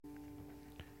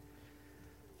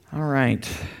All right.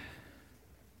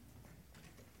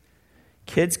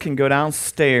 Kids can go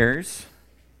downstairs.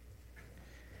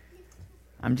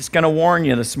 I'm just going to warn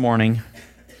you this morning.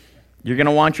 You're going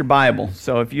to want your Bible.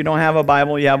 So if you don't have a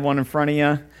Bible, you have one in front of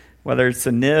you, whether it's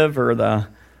the NIV or the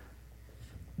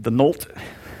NOLT,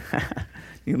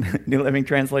 New Living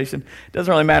Translation. It doesn't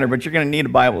really matter, but you're going to need a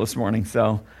Bible this morning.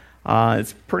 So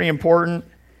it's pretty important,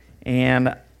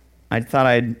 and I thought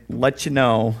I'd let you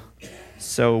know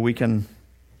so we can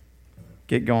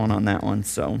get going on that one.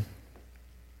 So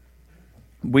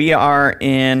we are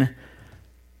in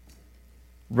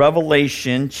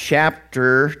Revelation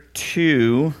chapter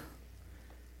 2,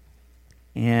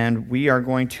 and we are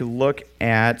going to look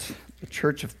at the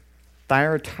church of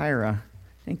Thyatira.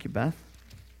 Thank you, Beth.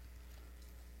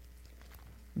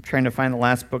 I'm trying to find the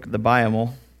last book of the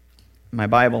Bible, my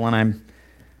Bible, and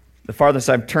the farthest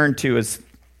I've turned to is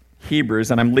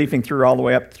Hebrews, and I'm leafing through all the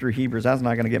way up through Hebrews. That's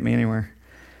not going to get me anywhere.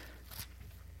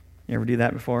 You ever do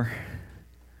that before?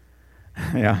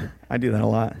 Yeah, I do that a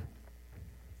lot.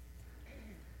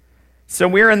 So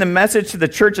we're in the message to the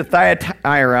church of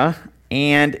Thyatira,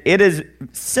 and it is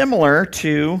similar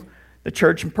to the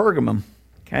church in Pergamum.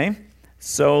 Okay?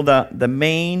 So the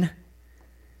main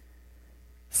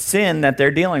sin that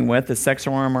they're dealing with is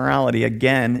sexual immorality,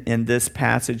 again, in this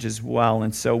passage as well.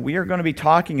 And so we are going to be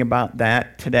talking about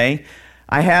that today.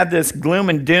 I had this gloom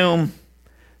and doom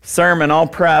sermon all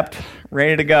prepped,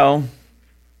 ready to go.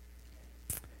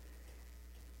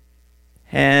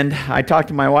 And I talked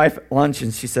to my wife at lunch,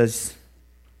 and she says,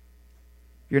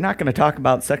 "You're not going to talk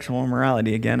about sexual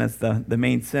immorality again as the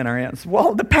main sin, are you?" I said,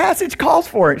 "Well, the passage calls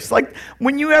for it." It's like,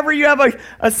 whenever you have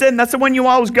a sin, that's the one you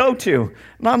always go to.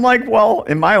 And I'm like, well,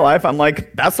 in my life, I'm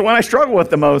like, that's the one I struggle with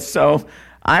the most. So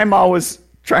I'm always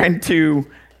trying to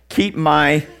keep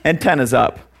my antennas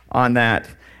up on that.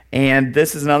 And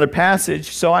this is another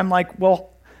passage. So I'm like,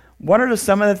 well, what are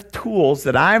some of the tools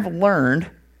that I've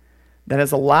learned that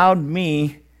has allowed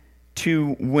me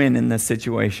to win in this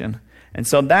situation? And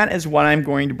so that is what I'm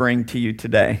going to bring to you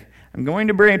today. I'm going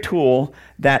to bring a tool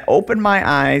that opened my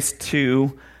eyes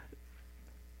to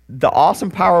the awesome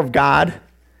power of God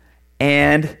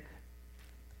and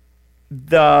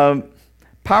the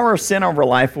power of sin over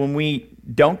life when we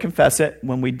don't confess it,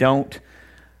 when we don't,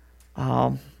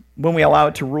 when we allow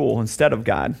it to rule instead of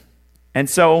God. And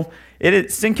so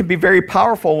sin can be very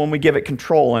powerful when we give it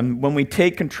control, and when we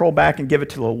take control back and give it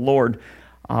to the Lord.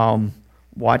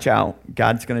 Watch out.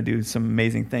 God's going to do some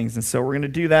amazing things. And so we're going to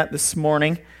do that this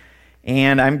morning.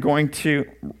 And I'm going to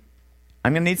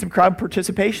need some crowd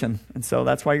participation. And so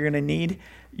that's why you're going to need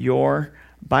your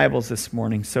Bibles this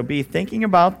morning. So be thinking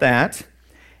about that.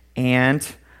 And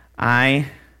I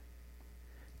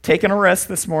taking a risk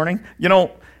this morning. You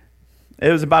know,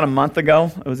 it was about a month ago.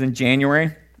 It was in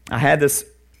January. I had this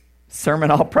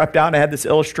sermon all prepped out. I had this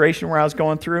illustration where I was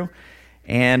going through.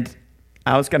 And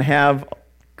I was going to have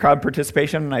crowd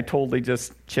participation, and I totally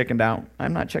just chickened out.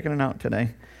 I'm not chickening out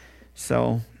today.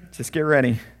 So just get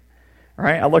ready. All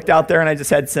right? I looked out there, and I just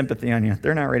had sympathy on you.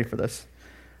 They're not ready for this.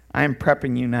 I am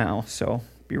prepping you now, so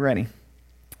be ready.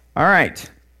 All right.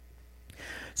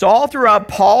 So all throughout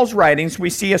Paul's writings,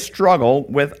 we see a struggle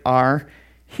with our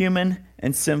human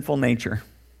and sinful nature,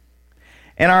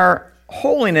 and our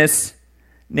holiness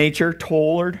nature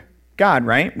toward God,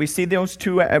 right? We see those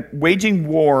two waging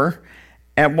war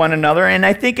at one another, and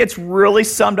I think it's really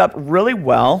summed up really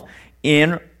well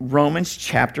in Romans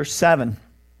chapter 7.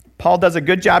 Paul does a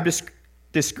good job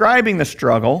describing the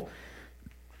struggle.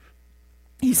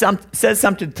 He says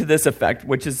something to this effect,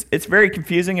 which is, it's very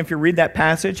confusing if you read that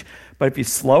passage, but if you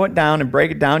slow it down and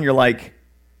break it down, you're like,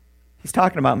 he's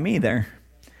talking about me there.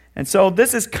 And so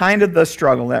this is kind of the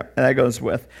struggle that goes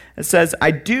with. It says,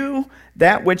 "I do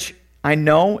that which I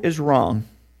know is wrong.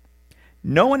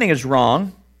 Knowing it is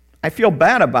wrong, I feel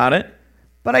bad about it,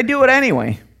 but I do it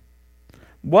anyway.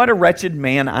 What a wretched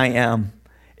man I am.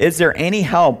 Is there any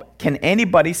help? Can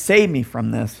anybody save me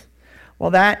from this?"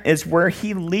 Well, that is where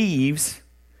he leaves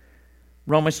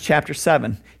Romans chapter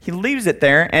 7. He leaves it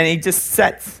there, and he just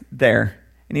sits there,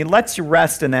 and he lets you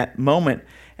rest in that moment.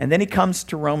 And then he comes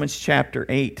to Romans chapter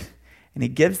 8, and he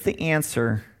gives the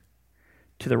answer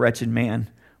to the wretched man,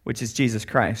 which is Jesus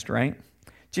Christ, right?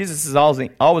 Jesus is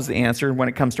always the answer when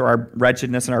it comes to our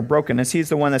wretchedness and our brokenness. He's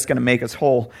the one that's going to make us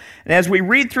whole. And as we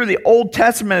read through the Old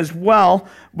Testament as well,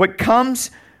 we come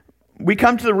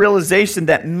to the realization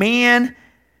that man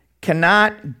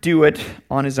cannot do it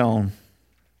on his own.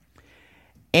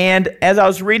 And as I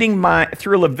was reading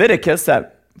through Leviticus,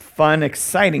 that fun,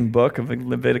 exciting book of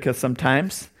Leviticus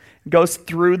sometimes, goes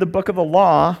through the book of the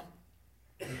law,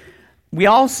 we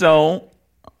also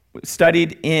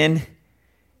studied in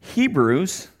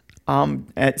Hebrews,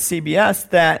 at CBS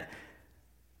that,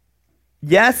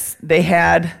 yes, they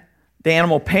had the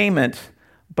animal payment,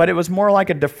 but it was more like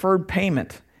a deferred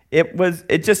payment.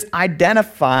 It just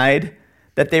identified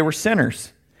that they were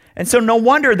sinners. And so no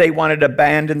wonder they wanted to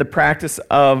abandon the practice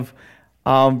of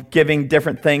giving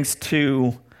different things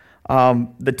to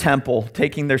the temple,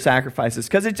 taking their sacrifices,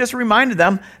 because it just reminded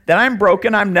them that I'm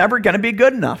broken, I'm never going to be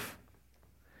good enough.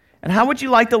 And how would you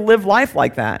like to live life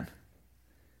like that?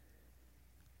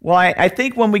 Well, I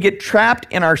think when we get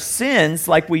trapped in our sins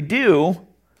like we do,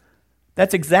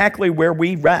 that's exactly where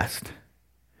we rest.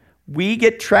 We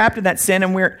get trapped in that sin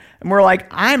and we're like,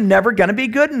 I'm never going to be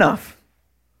good enough.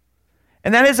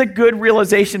 And that is a good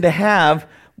realization to have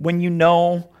when you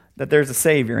know that there's a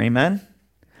Savior, amen?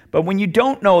 But when you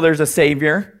don't know there's a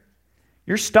Savior,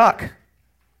 you're stuck.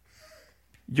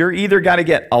 You're either got to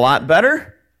get a lot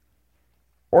better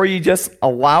or you just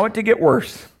allow it to get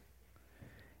worse.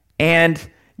 And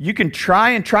you can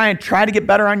try to get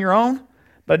better on your own,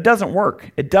 but it doesn't work.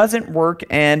 It doesn't work,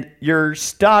 and you're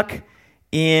stuck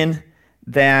in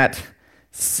that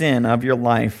sin of your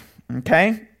life,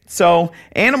 okay? So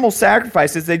animal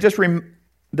sacrifices, they're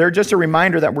just a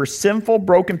reminder that we're sinful,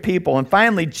 broken people. And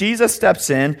finally, Jesus steps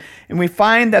in, and we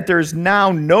find that there's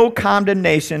now no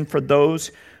condemnation for those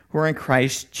who are in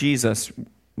Christ Jesus.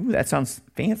 Ooh, that sounds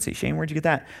fancy. Shane, where'd you get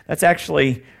that? That's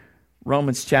actually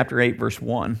Romans chapter 8, verse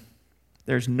 1.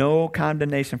 There's no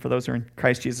condemnation for those who are in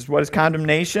Christ Jesus. What is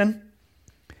condemnation?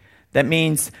 That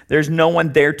means there's no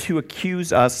one there to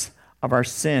accuse us of our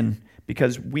sin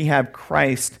because we have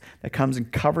Christ that comes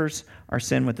and covers our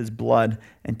sin with his blood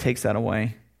and takes that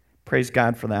away. Praise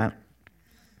God for that.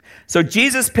 So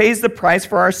Jesus pays the price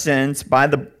for our sins by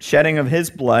the shedding of his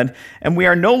blood, and we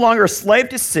are no longer a slave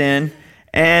to sin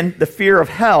and the fear of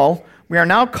hell. We are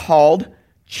now called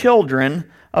children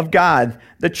of God.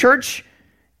 The church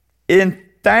in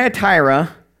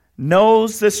Thyatira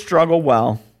knows this struggle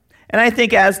well, and I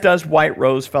think as does White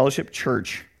Rose Fellowship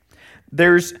Church.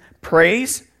 There's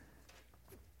praise,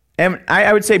 and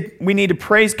I would say we need to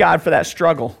praise God for that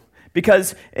struggle,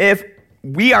 because if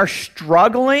we are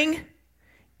struggling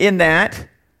in that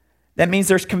means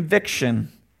there's conviction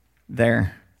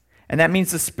there, and that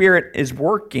means the Spirit is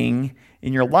working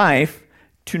in your life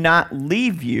to not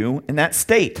leave you in that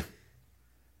state.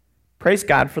 Praise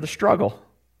God for the struggle.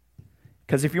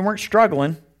 Because if you weren't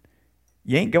struggling,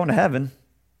 you ain't going to heaven.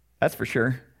 That's for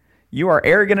sure. You are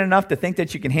arrogant enough to think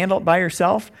that you can handle it by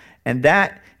yourself, and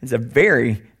that is a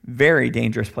very, very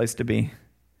dangerous place to be.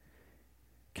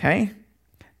 Okay?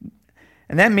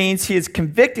 And that means he is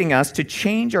convicting us to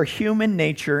change our human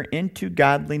nature into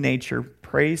godly nature.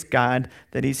 Praise God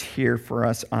that he's here for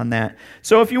us on that.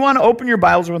 So if you want to open your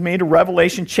Bibles with me to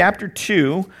Revelation chapter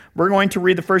 2, we're going to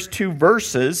read the first 2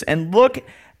 verses and look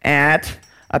at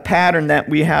a pattern that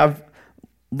we have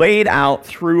laid out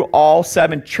through all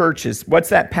 7 churches. What's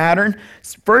that pattern?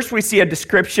 First, we see a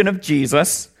description of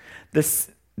Jesus.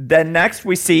 Then next,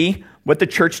 we see what the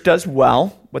church does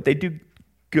well, what they do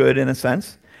good in a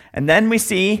sense. And then we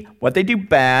see what they do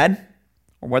bad,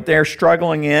 or what they're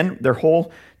struggling in, their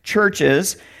whole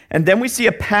churches. And then we see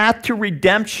a path to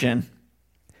redemption.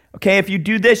 Okay, if you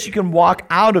do this, you can walk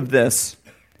out of this.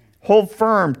 Hold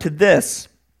firm to this.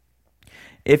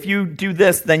 If you do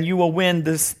this, then you will win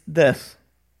this.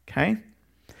 Okay?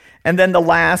 And then the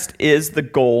last is the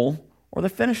goal or the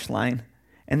finish line.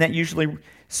 And that usually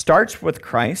starts with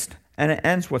Christ and it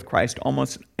ends with Christ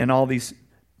almost in all these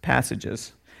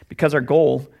passages. Because our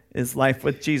goal is life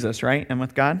with Jesus, right? And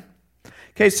with God.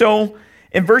 Okay, so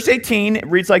in verse 18, it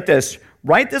reads like this.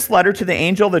 Write this letter to the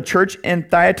angel of the church in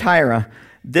Thyatira.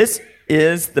 This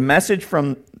is the message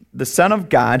from the Son of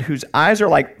God, whose eyes are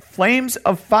like flames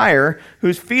of fire,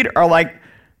 whose feet are like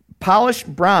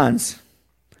polished bronze.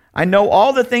 I know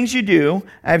all the things you do.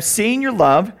 I have seen your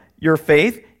love, your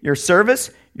faith, your service,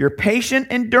 your patient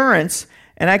endurance,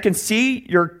 and I can see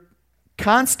your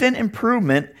constant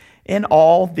improvement in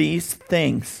all these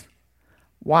things.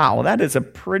 Wow, that is a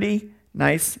pretty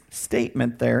nice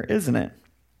statement there, isn't it?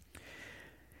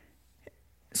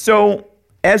 So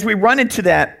as we run into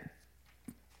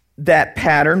that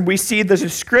pattern, we see the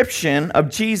description of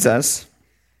Jesus,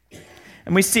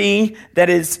 and we see that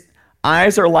his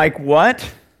eyes are like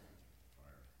what?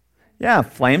 Yeah,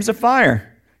 flames of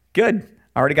fire. Good.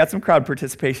 Already got some crowd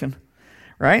participation,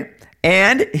 right?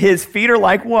 And his feet are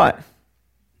like what?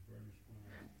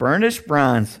 Burnished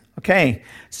bronze. Okay,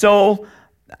 so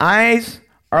eyes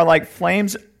are like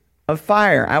flames of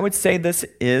fire. I would say this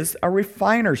is a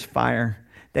refiner's fire,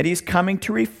 that he's coming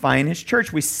to refine his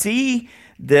church. We see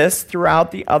this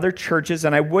throughout the other churches,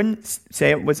 and I wouldn't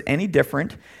say it was any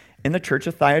different in the church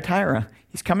of Thyatira.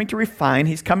 He's coming to refine.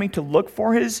 He's coming to look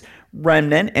for his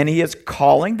remnant, and he is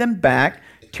calling them back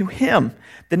to him.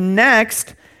 The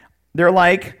next, they're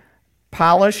like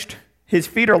polished, his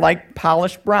feet are like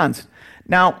polished bronze.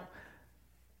 Now,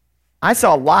 I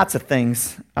saw lots of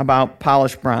things about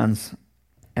polished bronze,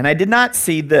 and I did not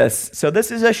see this. So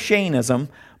this is a Shainism,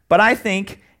 but I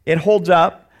think it holds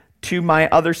up to my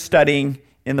other studying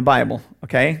in the Bible,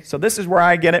 okay? So this is where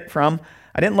I get it from.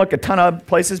 I didn't look a ton of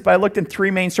places, but I looked in 3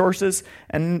 main sources,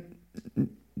 and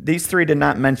these 3 did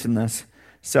not mention this.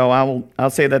 So I'll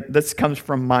say that this comes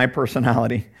from my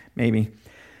personality, maybe.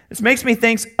 This makes me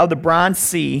think of the bronze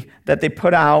sea that they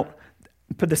put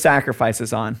the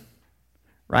sacrifices on,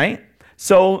 right?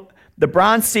 So the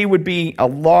bronze sea would be a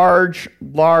large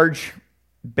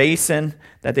basin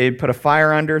that they'd put a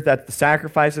fire under, that the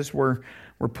sacrifices were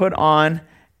put on,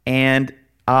 and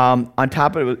on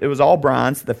top of it, it was all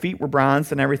bronze. The feet were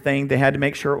bronze and everything. They had to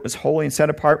make sure it was holy and set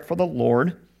apart for the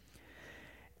Lord.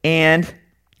 And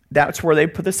that's where they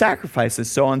put the sacrifices.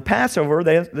 So on Passover,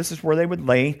 this is where they would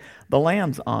lay the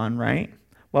lambs on, right?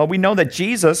 Well, we know that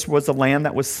Jesus was the lamb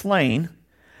that was slain,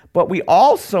 but we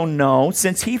also know,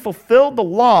 since he fulfilled the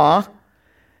law,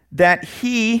 that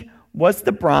he was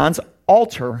the bronze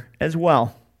altar as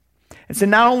well. And so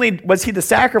not only was he the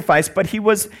sacrifice, but he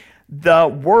was the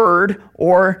word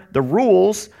or the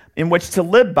rules in which to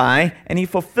live by, and he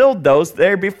fulfilled those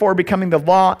there before becoming the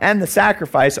law and the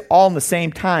sacrifice all in the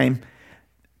same time,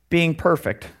 being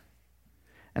perfect.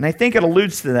 And I think it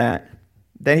alludes to that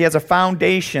he has a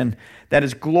foundation that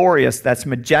is glorious, that's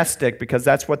majestic, because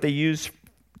that's what they used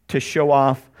to show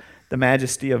off the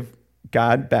majesty of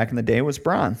God back in the day, was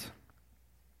bronze.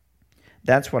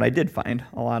 That's what I did find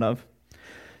a lot of.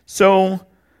 So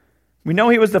we know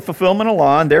he was the fulfillment of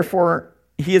law, and therefore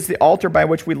he is the altar by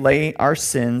which we lay our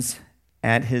sins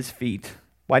at his feet.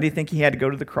 Why do you think he had to go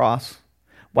to the cross?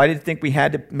 Why do you think we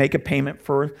had to make a payment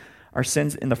for our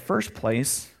sins in the first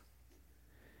place?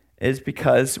 Is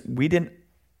because we didn't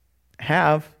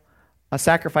have a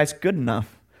sacrifice good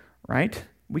enough, right?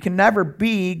 We can never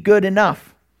be good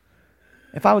enough.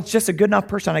 If I was just a good enough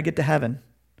person, I'd get to heaven.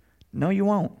 No, you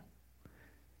won't.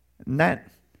 And that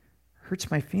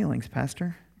hurts my feelings,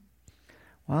 Pastor.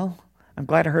 Well, I'm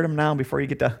glad I heard him now before you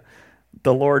get to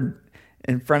the Lord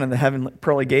in front of the heavenly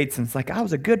pearly gates. And it's like, I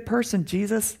was a good person,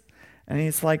 Jesus. And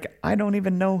he's like, I don't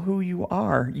even know who you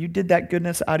are. You did that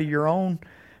goodness out of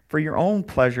for your own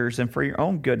pleasures and for your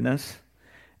own goodness,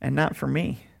 and not for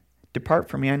me. Depart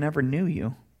from me, I never knew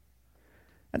you.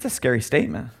 That's a scary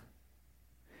statement.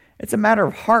 It's a matter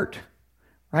of heart,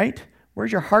 right?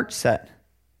 Where's your heart set?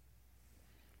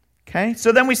 Okay,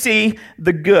 so then we see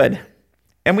the good.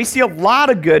 And we see a lot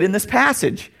of good in this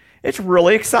passage. It's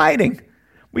really exciting.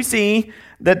 We see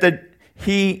that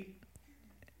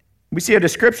we see a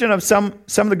description of some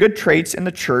of the good traits in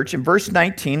the church. In verse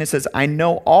 19, it says, I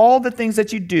know all the things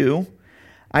that you do.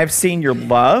 I have seen your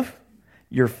love,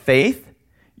 your faith,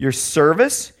 your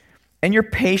service, and your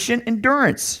patient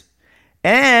endurance.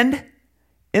 And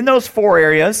in those 4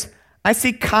 areas, I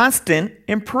see constant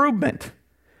improvement.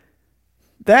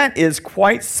 That is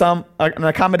quite an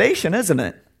accommodation, isn't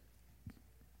it?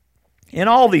 In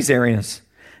all these areas.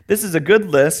 This is a good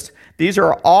list. These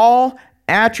are all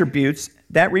attributes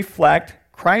that reflect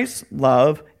Christ's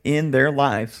love in their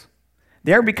lives.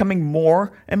 They're becoming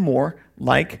more and more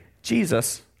like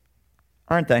Jesus,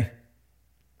 aren't they?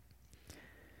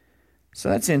 So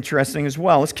that's interesting as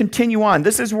well. Let's continue on.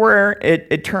 This is where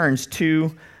it turns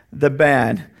to the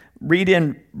bad. Read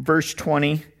in verse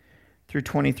 20 through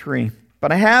 23.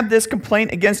 But I have this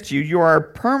complaint against you. You're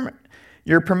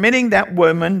permitting that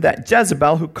woman, that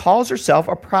Jezebel, who calls herself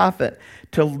a prophet,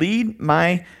 to lead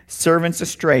my servants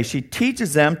astray. She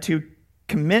teaches them to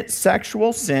commit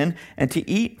sexual sin and to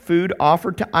eat food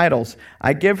offered to idols.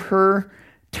 I give her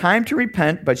time to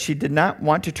repent, but she did not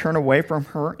want to turn away from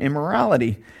her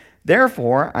immorality.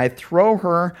 Therefore, I throw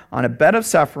her on a bed of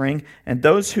suffering, and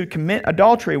those who commit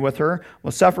adultery with her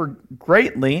will suffer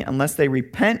greatly unless they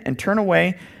repent and turn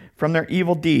away from their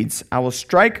evil deeds. I will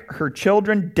strike her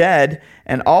children dead,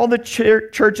 and all the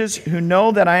churches who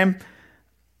know that I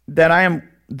am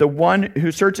the one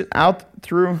who searches out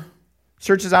through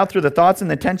the thoughts and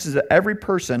the intentions of every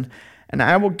person, and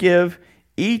I will give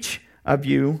each of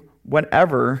you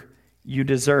whatever you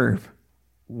deserve.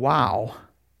 Wow.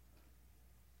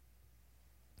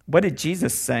 What did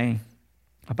Jesus say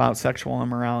about sexual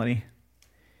immorality? He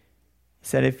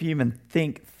said, if you even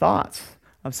think thoughts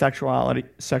of sexual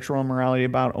immorality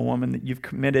about a woman, that you've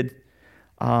committed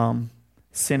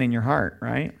sin in your heart,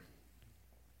 right?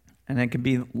 And it can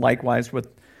be likewise with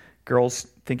girls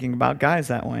thinking about guys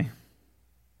that way.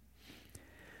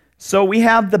 So we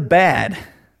have the bad,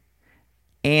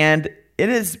 and it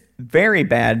is very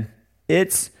bad.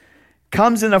 It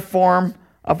comes in the form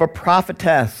of a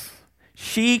prophetess.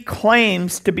 She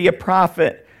claims to be a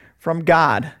prophet from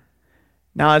God.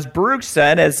 Now, as Baruch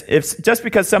said, as if just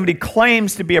because somebody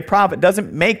claims to be a prophet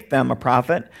doesn't make them a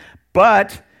prophet,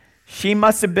 but it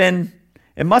must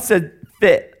have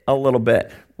fit a little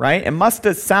bit, right? It must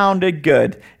have sounded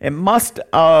good. It must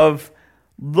have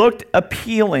looked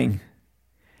appealing.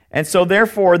 And so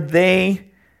therefore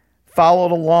they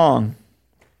followed along.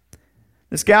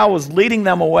 This gal was leading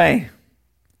them away.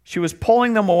 She was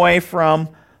pulling them away from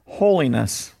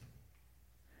holiness.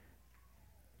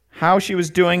 How she was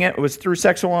doing it was through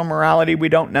sexual immorality. We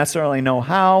don't necessarily know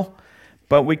how,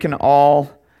 but we can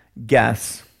all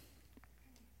guess.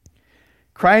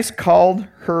 Christ called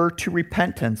her to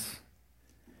repentance.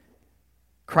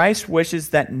 Christ wishes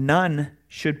that none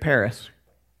should perish.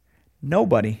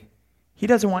 Nobody. He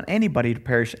doesn't want anybody to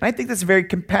perish. And I think that's very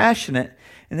compassionate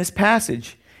in this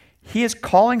passage. He is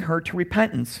calling her to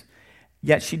repentance,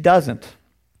 yet she doesn't.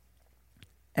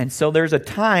 And so there's a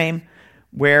time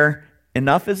where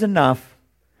enough is enough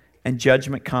and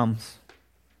judgment comes.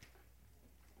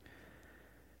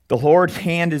 The Lord's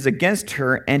hand is against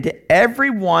her and to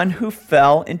everyone who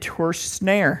fell into her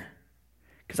snare.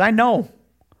 Because I know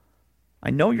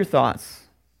your thoughts.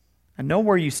 I know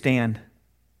where you stand.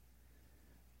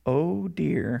 Oh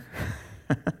dear.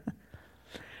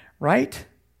 Right?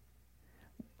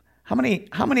 How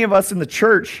many of us in the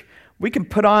church, we can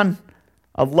put on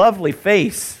a lovely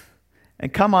face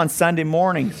and come on Sunday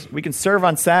mornings. We can serve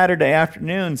on Saturday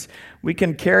afternoons. We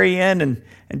can carry in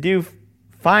and do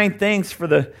fine things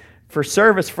for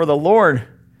service for the Lord,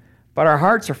 but our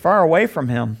hearts are far away from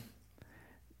Him.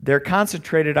 They're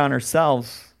concentrated on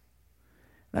ourselves.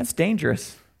 That's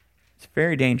dangerous. It's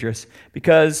very dangerous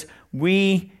because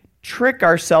we trick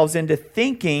ourselves into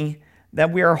thinking that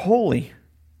we are holy.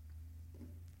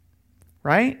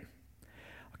 Right?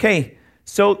 Okay,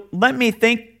 so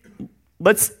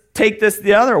let's take this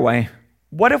the other way.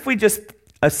 What if we just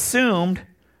assumed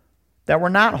that we're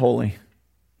not holy?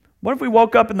 What if we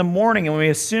woke up in the morning and we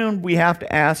assumed we have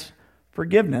to ask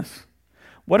forgiveness?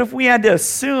 What if we had to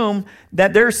assume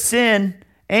that there's sin,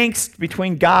 angst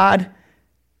between God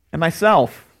and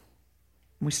myself?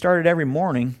 We started every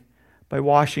morning by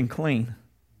washing clean.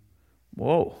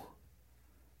 Whoa.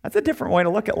 That's a different way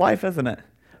to look at life, isn't it?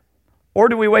 Or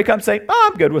do we wake up and say,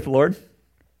 I'm good with the Lord,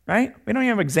 right? We don't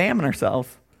even examine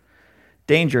ourselves.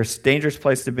 Dangerous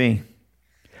place to be.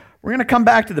 We're going to come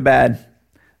back to the bad.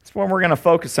 That's what we're going to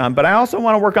focus on. But I also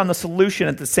want to work on the solution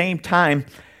at the same time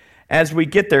as we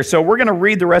get there. So we're going to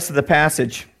read the rest of the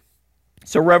passage.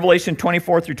 So Revelation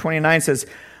 24 through 29 says,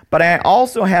 "But I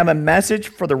also have a message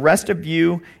for the rest of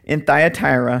you in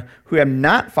Thyatira who have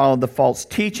not followed the false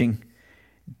teaching,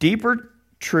 deeper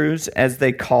truths as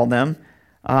they call them,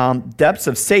 depths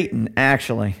of Satan,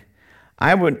 actually.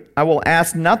 I will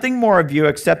ask nothing more of you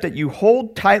except that you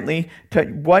hold tightly to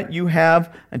what you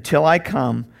have until I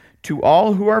come. To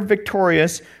all who are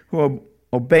victorious, who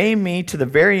obey me to the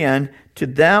very end, to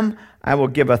them I will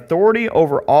give authority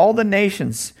over all the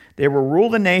nations. They will rule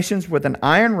the nations with an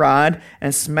iron rod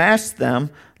and smash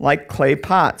them like clay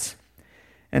pots.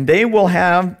 And they will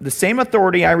have the same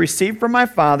authority I received from my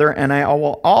Father, and I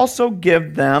will also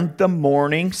give them the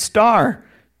morning star."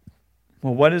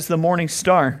 Well, what is the morning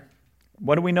star?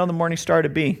 What do we know the morning star to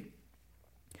be?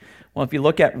 Well, if you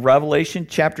look at Revelation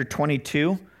chapter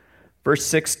 22, verse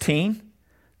 16,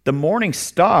 the morning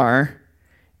star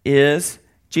is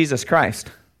Jesus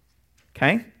Christ.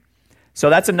 Okay?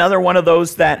 So that's another one of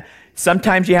those that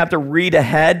sometimes you have to read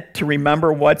ahead to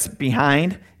remember what's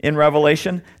behind in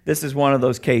Revelation. This is one of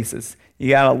those cases.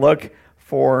 You got to look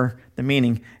for the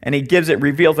meaning. And he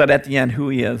reveals it at the end who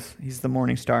he is. He's the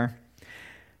morning star.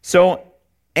 So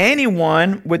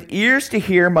anyone with ears to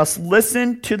hear must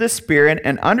listen to the Spirit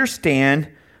and understand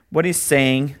what he's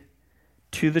saying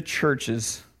to the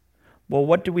churches. Well,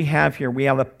 what do we have here? We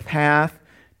have a path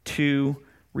to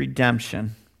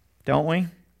redemption, don't we?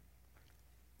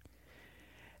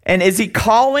 And is he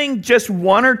calling just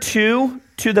one or two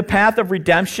to the path of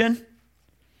redemption?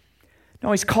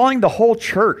 No, he's calling the whole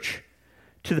church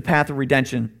to the path of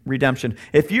redemption.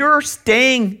 If you're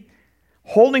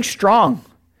holding strong,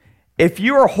 if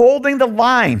you are holding the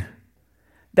line,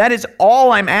 that is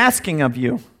all I'm asking of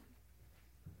you.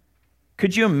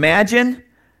 Could you imagine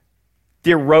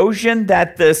the erosion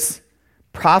that this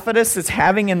prophetess is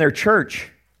having in their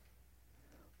church?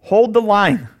 Hold the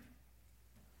line.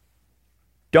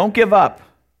 Don't give up.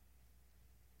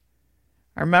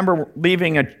 I remember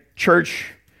leaving a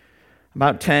church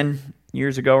about 10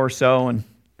 years ago or so, and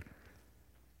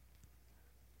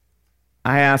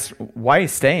I asked, why are you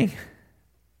staying?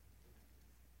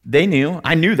 They knew.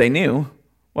 I knew they knew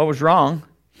what was wrong.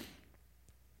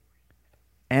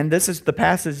 And this is the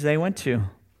passage they went to.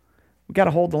 We got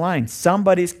to hold the line.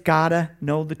 Somebody's got to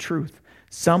know the truth.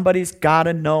 Somebody's got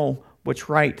to know what's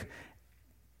right.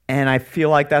 And I feel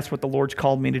like that's what the Lord's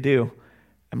called me to do.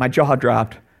 And my jaw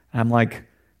dropped. And I'm like,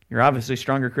 you're obviously a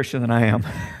stronger Christian than I am.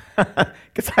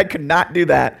 Because I could not do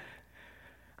that.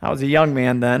 I was a young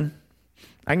man then.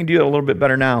 I can do it a little bit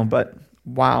better now, but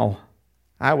wow.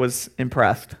 I was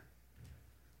impressed.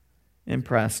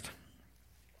 Impressed.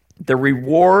 The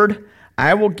reward,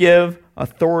 I will give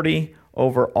authority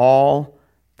over all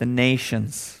the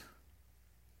nations.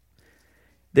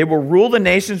 They will rule the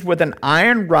nations with an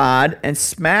iron rod and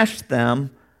smash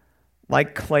them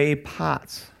like clay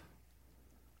pots.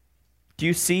 Do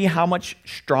you see how much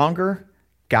stronger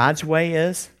God's way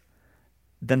is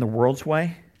than the world's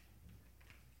way?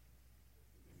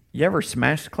 You ever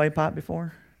smashed a clay pot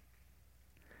before?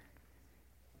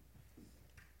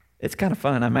 It's kind of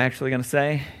fun, I'm actually going to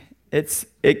say. It's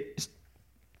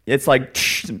like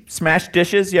smashed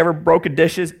dishes. You ever broke a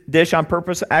dish on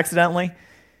purpose accidentally?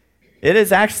 It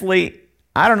is actually,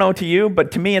 I don't know to you,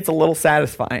 but to me it's a little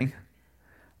satisfying.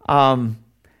 I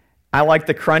like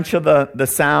the crunch of the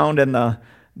sound and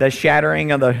the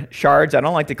shattering of the shards. I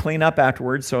don't like to clean up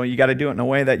afterwards, so you got to do it in a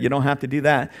way that you don't have to do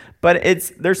that. But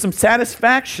there's some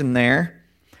satisfaction there.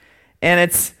 And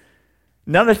it's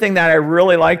another thing that I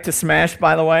really like to smash,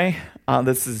 by the way.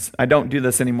 I don't do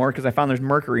this anymore because I found there's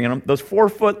mercury in them. Those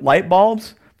 4-foot light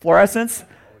bulbs, fluorescents.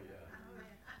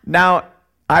 Now,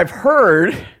 I've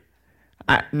heard,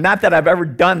 not that I've ever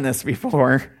done this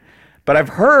before, but I've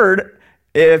heard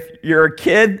if you're a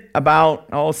kid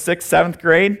about 6th, 7th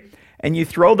grade, and you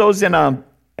throw those in a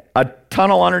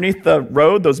tunnel underneath the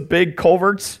road, those big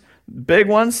culverts, big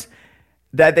ones,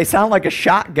 that they sound like a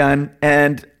shotgun,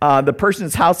 and the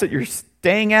person's house that you're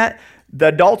staying at, the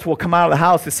adults will come out of the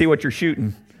house to see what you're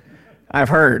shooting. I've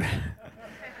heard.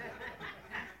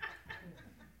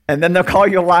 And then they'll call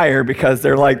you a liar because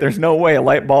they're like, there's no way a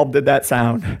light bulb did that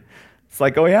sound. It's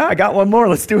like, oh yeah, I got one more.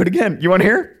 Let's do it again. You want to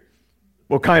hear?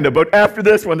 Well, kind of, but after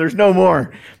this one, there's no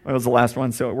more. It was the last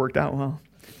one, so it worked out well.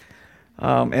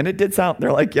 And it did sound,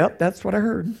 they're like, yep, that's what I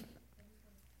heard.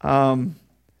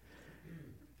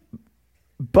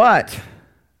 But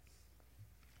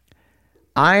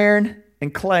iron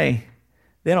and clay,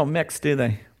 they don't mix, do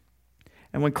they?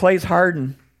 And when clay's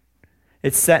hardened,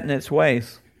 it's set in its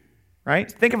ways,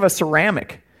 right? Think of a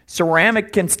ceramic.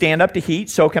 Ceramic can stand up to heat,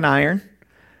 so can iron.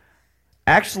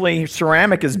 Actually,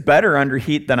 ceramic is better under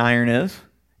heat than iron is.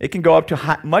 It can go up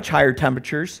to much higher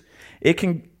temperatures. It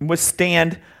can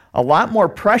withstand a lot more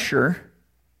pressure.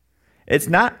 It's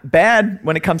not bad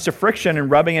when it comes to friction and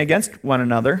rubbing against one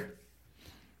another.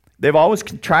 They've always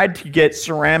tried to get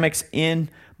ceramics in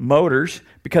motors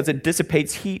because it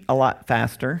dissipates heat a lot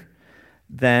faster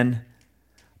than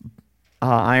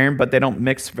iron, but they don't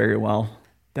mix very well.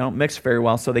 They don't mix very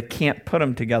well, so they can't put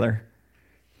them together.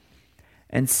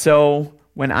 And so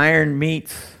when iron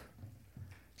meets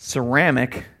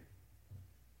ceramic,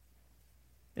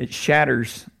 it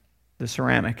shatters the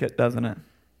ceramic, doesn't it?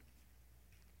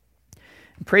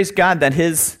 And praise God that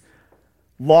His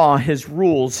law, His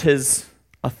rules, His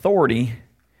authority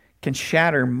can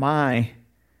shatter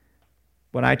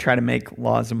what I try to make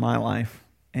laws in my life.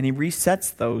 And He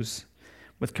resets those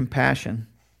with compassion.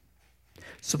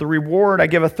 So the reward, I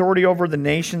give authority over the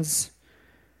nations,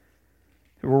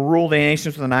 who will rule the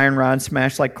nations with an iron rod,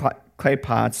 smashed like clay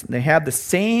pots. They have the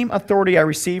same authority I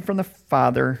received from the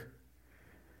Father,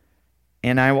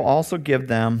 and I will also give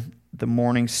them the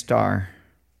morning star.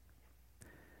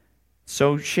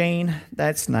 So Shane,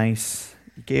 that's nice.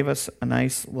 You gave us a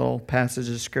nice little passage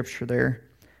of Scripture there.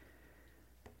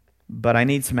 But I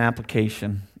need some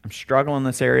application. I'm struggling in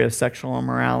this area of sexual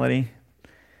immorality,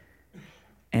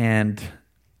 and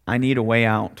I need a way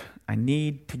out. I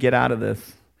need to get out of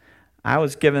this. I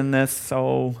was given this,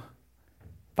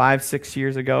 5-6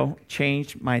 years ago,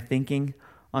 changed my thinking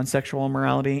on sexual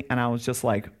immorality, and I was just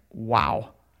like,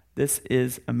 wow, this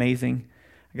is amazing.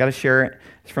 I got to share it.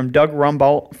 It's from Doug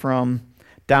Rumbold from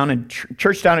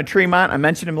church down in Tremont. I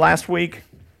mentioned him last week.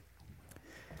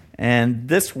 And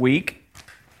this week,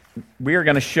 we are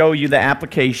going to show you the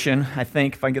application, I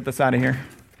think, if I can get this out of here.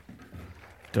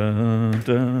 Dun,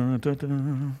 dun, dun,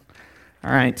 dun.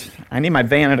 All right. I need my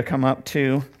Vanna to come up,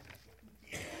 too.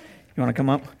 You want to come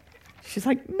up? She's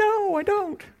like, no, I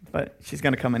don't. But she's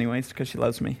going to come anyways because she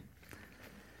loves me.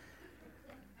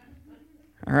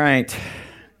 All right.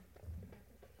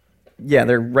 Yeah,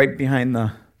 they're right behind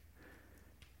the...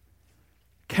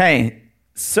 Okay,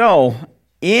 so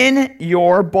In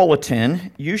your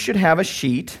bulletin, you should have a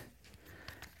sheet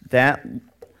that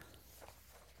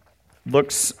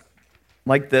looks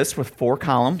like this with 4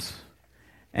 columns.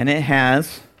 And it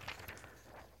has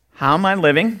how am I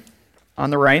living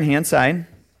on the right-hand side?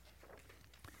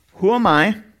 Who am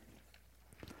I?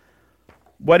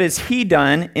 What has he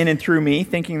done in and through me,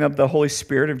 thinking of the Holy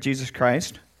Spirit of Jesus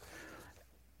Christ,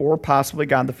 or possibly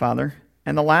God the Father?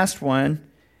 And the last one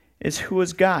is who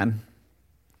is God?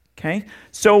 Okay?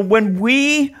 So when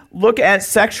we look at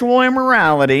sexual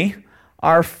immorality,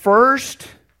 our first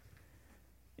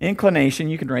inclination,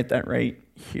 you can write that right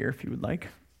here if you would like,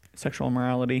 sexual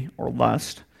immorality or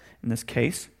lust in this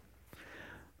case.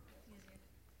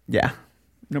 Yeah,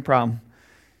 no problem.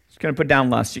 Just going to put down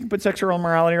lust. You can put sexual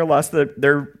immorality or lust.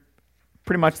 They're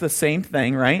pretty much the same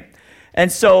thing, right?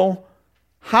 And so,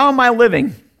 how am I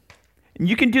living? And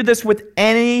you can do this with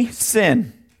any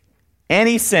sin.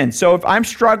 Any sin. So if I'm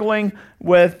struggling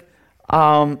with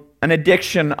an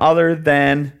addiction other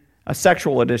than a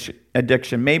sexual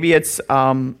addiction, maybe it's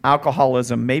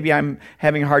alcoholism, maybe I'm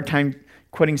having a hard time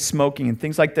quitting smoking and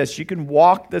things like this, you can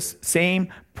walk this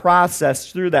same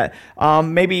process through that.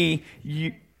 Maybe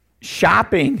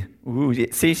shopping. Ooh,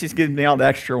 see, she's giving me all the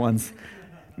extra ones.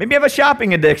 Maybe you have a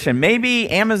shopping addiction. Maybe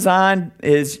Amazon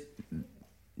is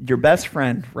your best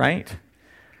friend, right?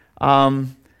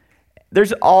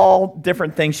 There's all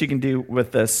different things you can do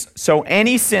with this. So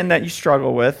any sin that you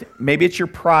struggle with, maybe it's your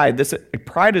pride.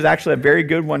 Pride is actually a very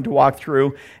good one to walk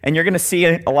through, and you're going to see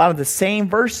a lot of the same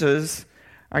verses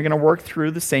are going to work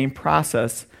through the same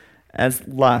process as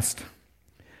lust.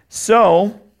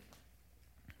 So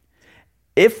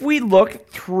if we look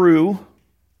through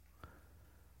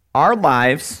our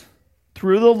lives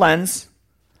through the lens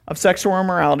of sexual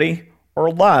immorality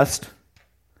or lust,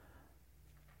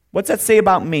 what's that say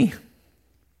about me?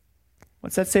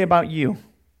 What's that say about you?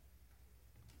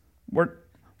 What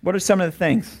are some of the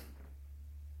things?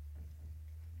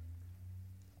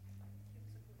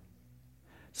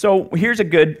 So here's a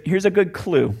good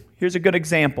clue. Here's a good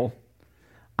example.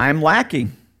 I'm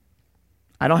lacking.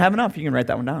 I don't have enough. You can write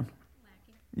that one down.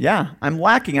 Yeah, I'm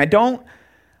lacking.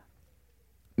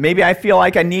 Maybe I feel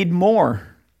like I need more.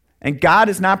 And God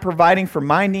is not providing for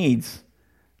my needs.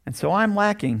 And so I'm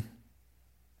lacking.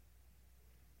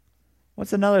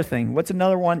 What's another thing? What's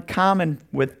another one common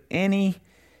with any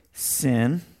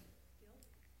sin?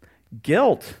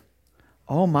 Guilt.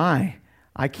 Oh my.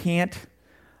 I can't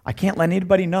let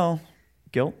anybody know.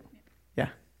 Guilt. Yeah,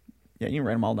 you can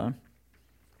write them all down.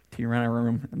 Till you run out of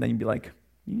room, and then you'd be like,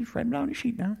 you just write them down on a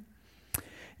sheet now.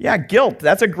 Yeah, guilt.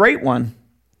 That's a great one.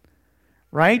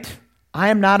 Right? I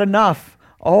am not enough.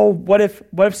 Oh, what if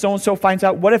so-and-so finds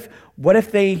out? What if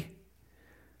the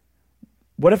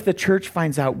church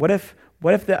finds out? What if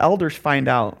the elders find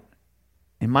out?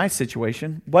 In my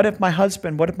situation, what if my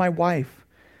husband, what if my wife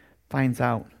finds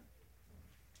out?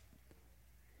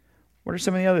 What are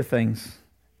some of the other things?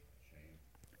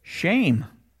 Shame,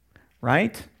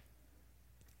 right?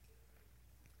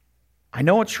 I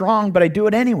know it's wrong, but I do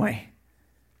it anyway.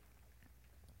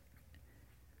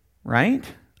 Right?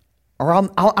 Or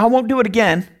I won't do it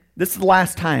again. This is the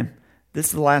last time. This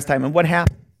is the last time. And what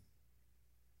happened?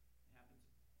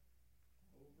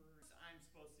 I'm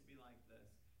supposed to be like this.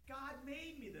 God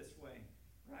made me this way,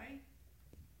 right?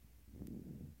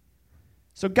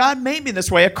 So God made me this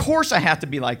way. Of course I have to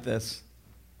be like this.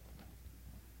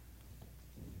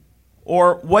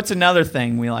 Or what's another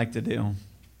thing we like to do?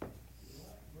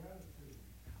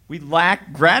 We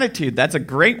lack gratitude. That's a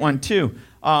great one too.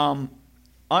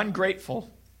 Ungrateful.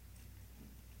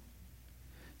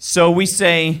 So we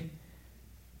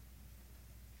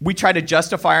try to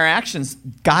justify our actions.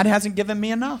 God hasn't given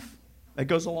me enough. That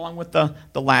goes along with the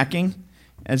lacking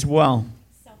as well.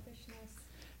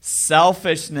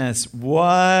 Selfishness.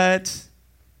 What?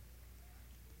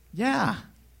 Yeah,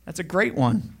 that's a great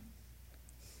one.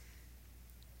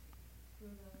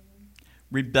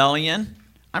 Rebellion.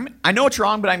 I know it's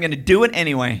wrong, but I'm going to do it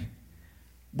anyway.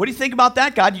 What do you think about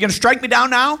that, God? You going to strike me down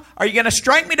now? Are you going to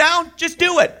strike me down? Just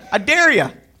do it. I dare you.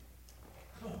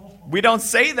 We don't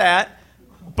say that,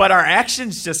 but our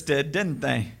actions just did, didn't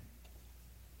they?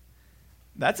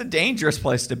 That's a dangerous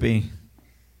place to be.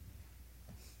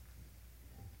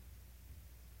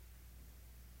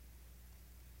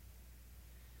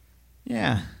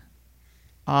 Yeah.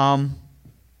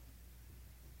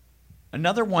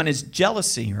 Another one is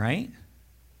jealousy, right?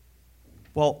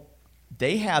 Well,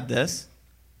 they have this.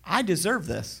 I deserve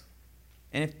this.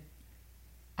 And if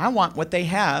I want what they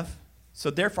have, so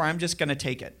therefore I'm just going to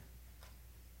take it.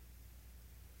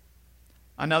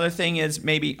 Another thing is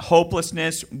maybe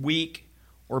hopelessness, weak,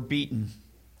 or beaten.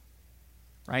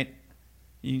 Right?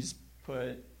 You just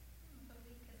put,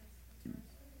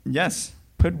 yes,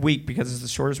 put weak because it's the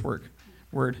shortest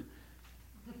word.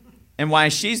 And why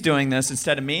she's doing this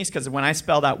instead of me is because when I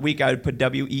spelled out weak, I would put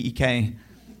W-E-E-K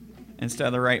instead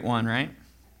of the right one, right?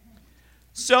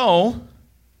 So,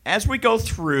 as we go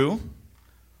through,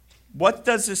 what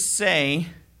does this say?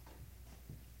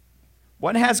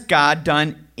 What has God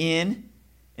done in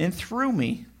and through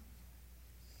me?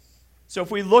 So if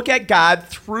we look at God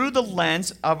through the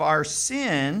lens of our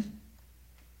sin,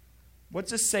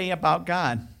 what's this say about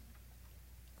God?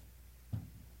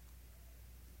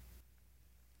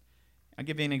 I'll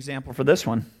give you an example for this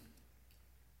one.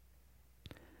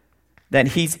 That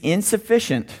he's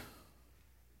insufficient.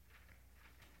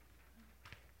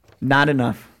 Not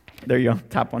enough. There you go,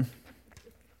 top one.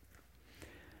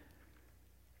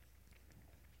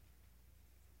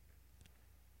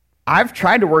 I've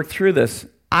tried to work through this.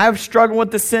 I've struggled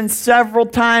with the sin several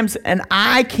times, and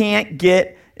I can't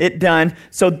get it done.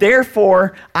 So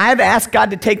therefore, I've asked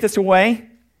God to take this away,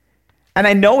 and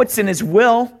I know it's in his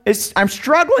will. I'm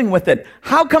struggling with it.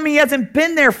 How come he hasn't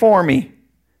been there for me?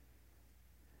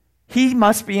 He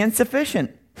must be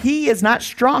insufficient. He is not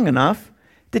strong enough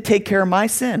to take care of my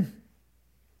sin.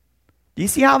 Do you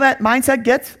see how that mindset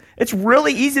gets? It's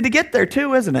really easy to get there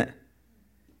too, isn't it?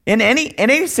 In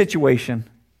any situation.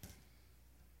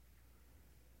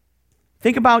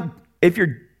 Think about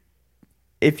you're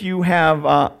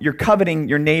coveting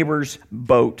your neighbor's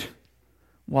boat.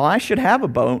 Well, I should have a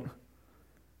boat.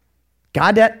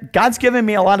 God's given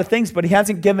me a lot of things, but he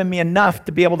hasn't given me enough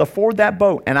to be able to afford that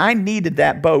boat. And I needed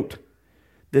that boat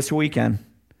this weekend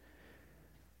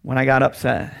when I got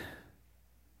upset.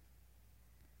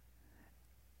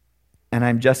 And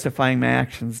I'm justifying my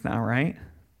actions now, right?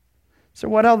 So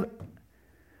what else?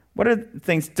 What other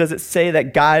things does it say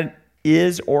that God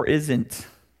is or isn't?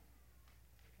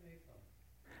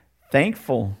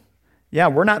 Thankful. Yeah,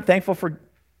 we're not thankful for,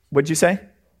 what'd you say?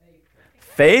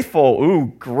 Faithful.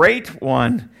 Ooh, great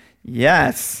one.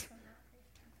 Yes.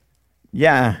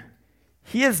 Yeah.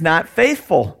 He is not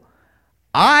faithful.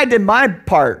 I did my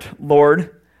part,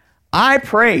 Lord. I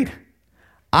prayed.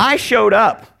 I showed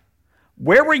up.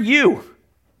 Where were you?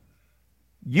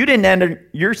 You didn't enter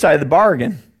your side of the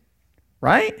bargain,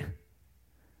 right?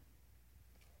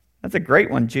 That's a great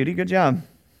one, Judy. Good job.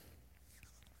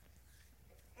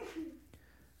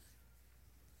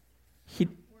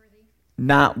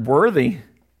 Not worthy.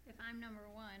 If I'm number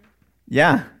one.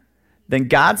 Yeah. Then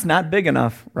God's not big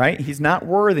enough, right? He's not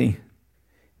worthy.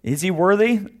 Is he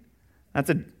worthy?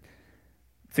 It's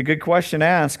a good question to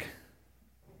ask.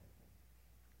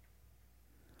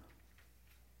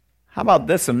 How about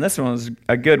this one? This one was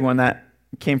a good one that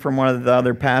came from one of the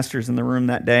other pastors in the room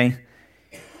that day.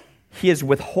 He is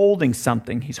withholding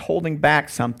something. He's holding back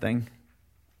something.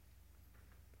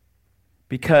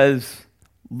 Because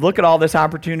look at all this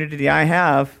opportunity I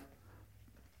have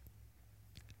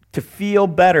to feel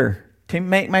better, to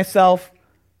make myself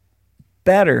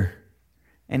better.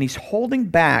 And he's holding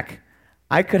back.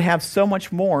 I could have so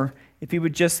much more if he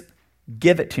would just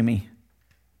give it to me.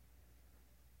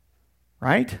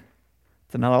 Right?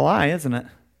 It's another lie, isn't it?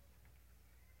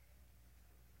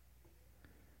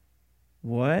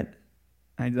 What?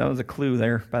 That was a clue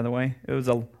there, by the way. It was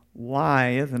a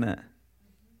lie, isn't it?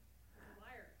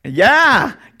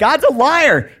 Yeah, God's a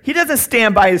liar. He doesn't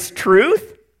stand by his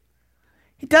truth.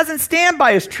 He doesn't stand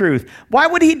by his truth. Why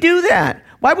would he do that?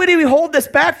 Why would he hold this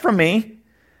back from me?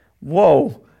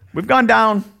 Whoa, we've gone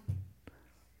down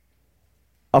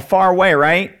a far way,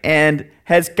 right? And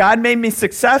has God made me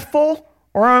successful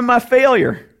or am I a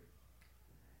failure?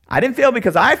 I didn't fail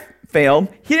because I failed.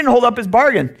 He didn't hold up his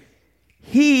bargain.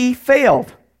 He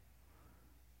failed,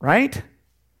 right?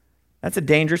 That's a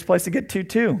dangerous place to get to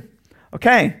too.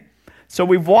 Okay, so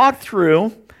we've walked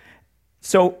through.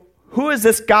 So who is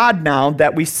this God now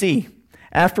that we see?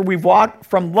 After we've walked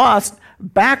from lust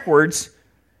backwards,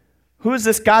 who is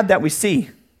this God that we see?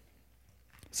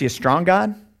 Is he a strong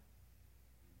God?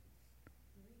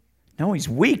 No, he's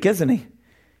weak, isn't he?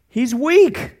 He's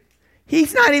weak.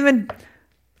 He's not even,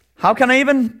 how can I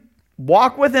even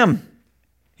walk with him?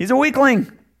 He's a weakling.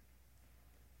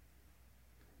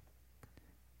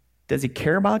 Does he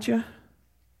care about you?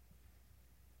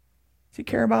 Does he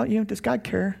care about you? Does God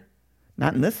care?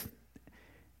 Not in this.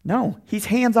 No, he's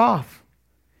hands off.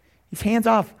 He's hands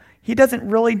off. He doesn't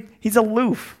really, he's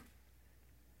aloof.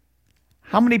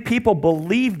 How many people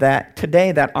believe that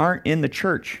today that aren't in the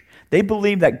church? They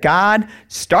believe that God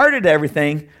started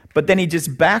everything, but then he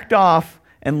just backed off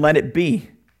and let it be.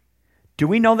 Do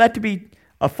we know that to be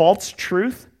a false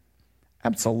truth?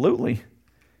 Absolutely.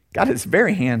 God is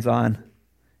very hands-on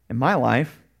in my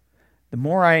life. the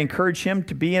more I encourage him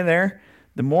to be in there,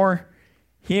 the more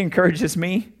he encourages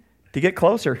me to get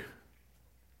closer.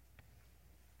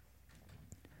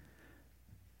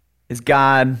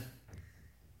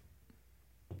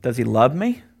 Does he love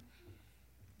me?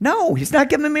 No, he's not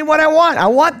giving me what I want. I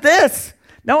want this.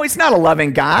 No, he's not a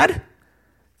loving God.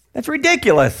 That's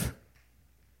ridiculous.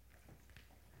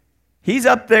 He's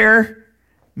up there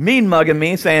mean mugging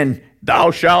me saying, thou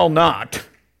shalt not.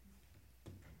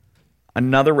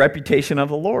 Another reputation of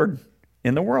the Lord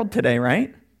in the world today,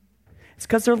 right? It's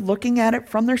because they're looking at it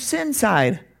from their sin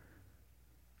side.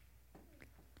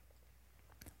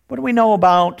 What do we know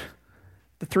about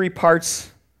the three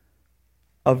parts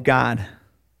of God?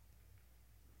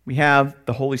 We have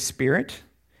the Holy Spirit.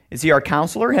 Is he our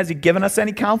counselor? Has he given us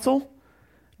any counsel?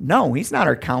 No, he's not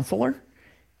our counselor.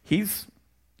 He's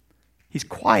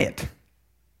quiet.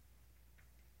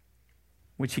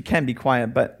 Which he can be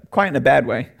quiet, but quiet in a bad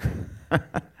way.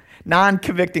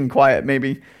 Non-convicting quiet,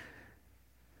 maybe.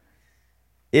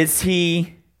 Is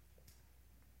he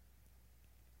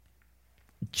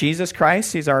Jesus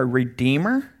Christ? He's our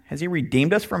Redeemer. Has he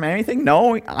redeemed us from anything?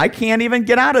 No, I can't even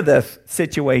get out of this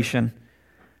situation.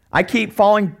 I keep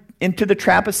falling into the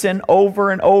trap of sin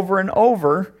over and over and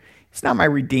over. He's not my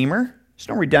Redeemer. There's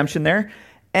no redemption there.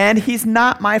 And he's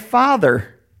not my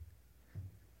Father.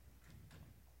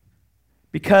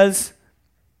 Because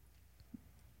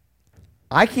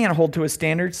I can't hold to his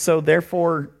standards, so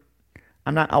therefore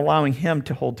I'm not allowing him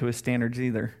to hold to his standards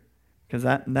either. Because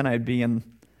then I'd be in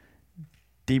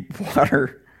deep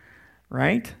water,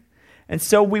 right? And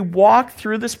so we walk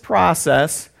through this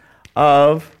process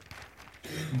of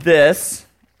this,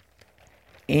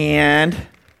 and can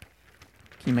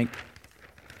you make...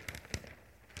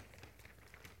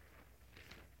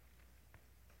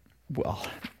 Well,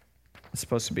 it's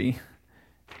supposed to be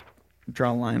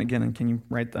draw a line again, and can you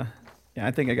write the... Yeah,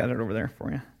 I think I got it over there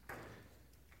for you.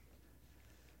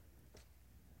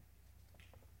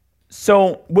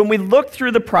 So when we look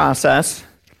through the process,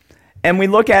 and we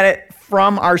look at it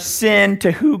from our sin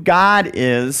to who God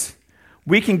is,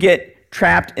 we can get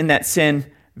trapped in that sin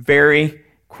very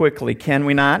quickly, can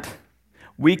we not?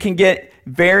 We can get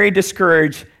very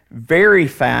discouraged very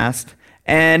fast,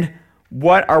 and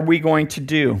what are we going to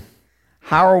do?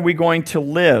 How are we going to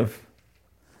live?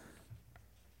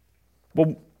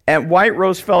 Well, at White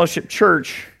Rose Fellowship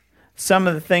Church, some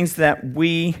of the things that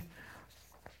we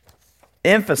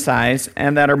emphasize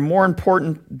and that are more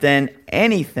important than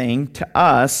anything to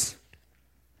us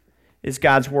is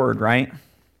God's Word, right?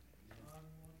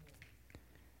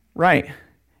 Right.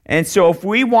 And so if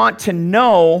we want to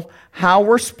know how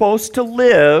we're supposed to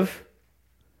live,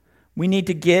 we need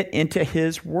to get into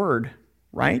His Word,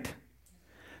 right?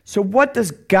 So what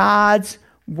does God's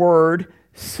Word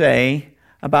say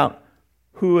about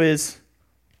who is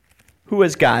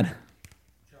God?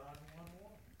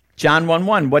 John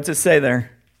 1:1. What's it say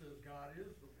there?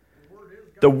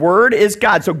 The Word is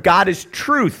God. So God is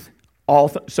truth.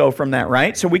 Also from that,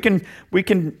 right? So we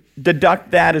can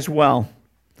deduct that as well.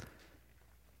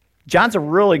 John's a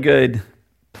really good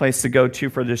place to go to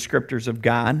for the descriptors of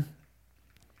God.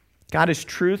 God is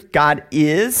truth. God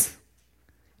is.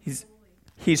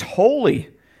 He's holy.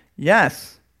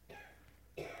 Yes.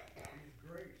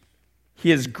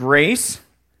 He is grace.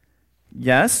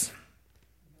 Yes.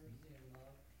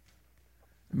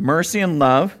 Mercy and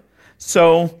love.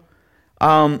 So,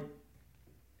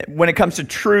 when it comes to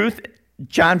truth,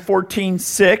 John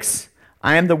 14:6,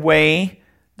 I am the way,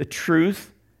 the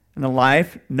truth, and the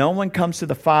life. No one comes to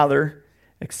the Father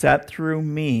except through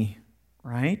me.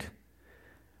 Right?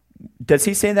 Does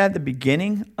he say that at the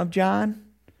beginning of John?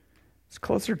 It's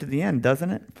closer to the end, doesn't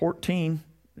it? 14.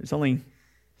 There's only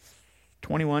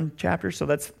 21 chapters, so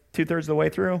that's 2/3 of the way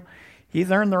through.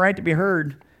 He's earned the right to be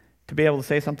heard to be able to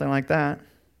say something like that.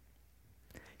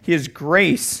 He is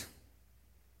grace.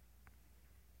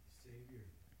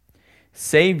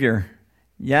 Savior.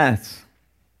 Yes.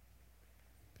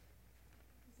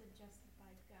 He's a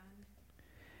justified God.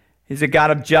 He's a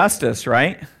God of justice,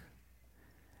 right?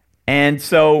 And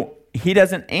so he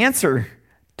doesn't answer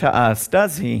to us,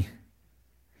 does he?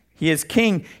 He is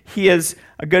king. He is,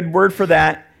 a good word for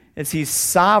that is he's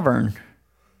sovereign,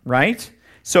 right?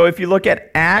 So if you look at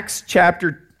Acts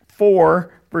chapter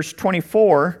 4, verse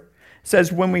 24, it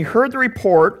says, when we heard the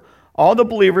report, all the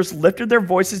believers lifted their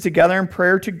voices together in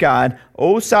prayer to God,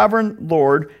 O sovereign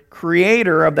Lord,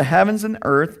 creator of the heavens and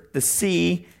earth, the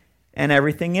sea, and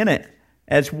everything in it,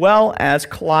 as well as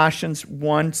Colossians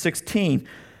 1:16.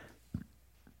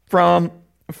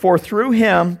 For through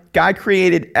him, God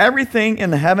created everything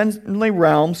in the heavenly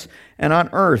realms and on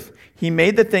earth. He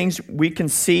made the things we can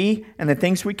see and the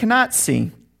things we cannot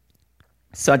see,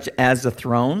 such as the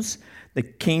thrones, the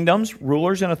kingdoms,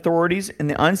 rulers, and authorities in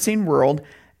the unseen world.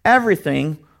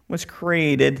 Everything was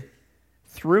created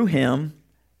through him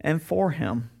and for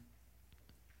him.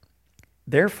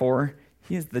 Therefore,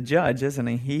 he is the judge, isn't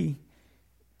he?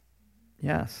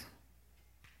 Yes.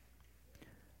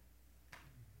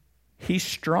 He's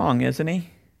strong, isn't he?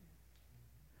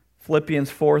 Philippians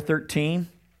 4:13.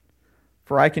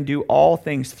 For I can do all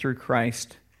things through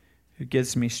Christ who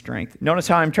gives me strength. Notice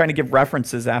how I'm trying to give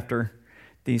references after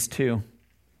these two.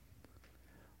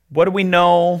 What do we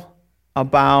know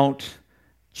about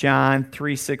John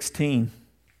 3:16?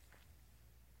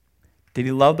 Did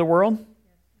he love the world?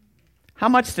 How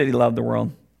much did he love the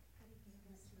world?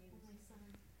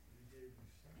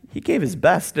 He gave his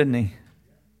best, didn't he?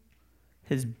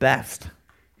 His best.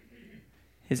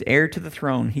 His heir to the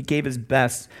throne. He gave his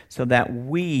best so that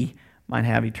we might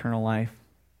have eternal life.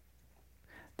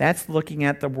 That's looking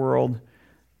at the world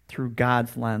through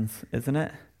God's lens, isn't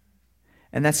it?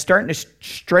 And that's starting to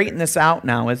straighten this out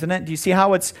now, isn't it? Do you see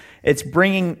how it's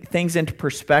bringing things into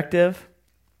perspective?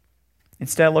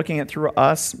 Instead of looking at through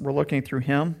us, we're looking through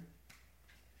him.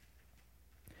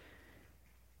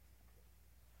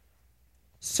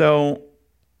 So,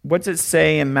 what's it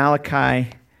say in Malachi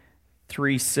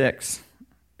 3:6?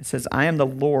 It says, I am the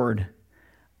Lord.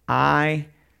 I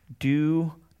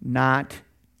do not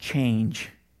change.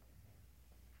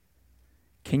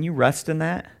 Can you rest in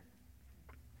that?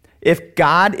 If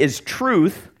God is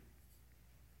truth,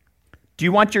 do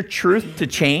you want your truth to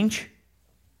change?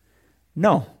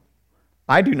 No,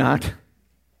 I do not.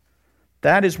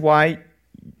 That is why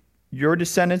you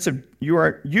descendants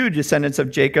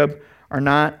of Jacob are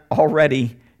not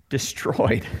already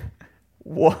destroyed.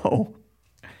 Whoa.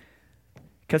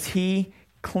 Because he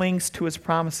clings to his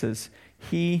promises.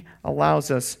 He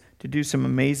allows us to do some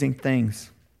amazing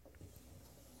things.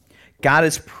 God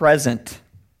is present.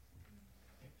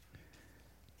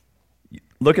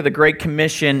 Look at the Great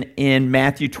Commission in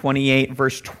Matthew 28,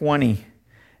 verse 20. It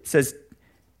says,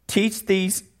 teach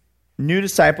these new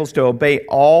disciples to obey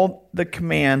all the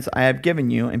commands I have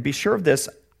given you, and be sure of this,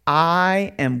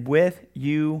 I am with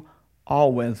you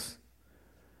always.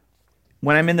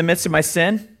 When I'm in the midst of my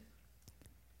sin,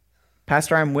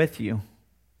 Pastor, I'm with you.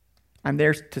 I'm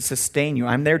there to sustain you.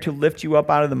 I'm there to lift you up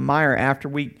out of the mire after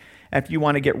you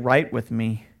want to get right with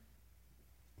me.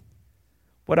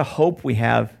 What a hope we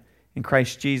have in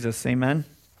Christ Jesus. Amen?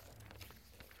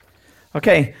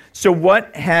 Okay, so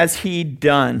what has he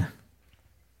done?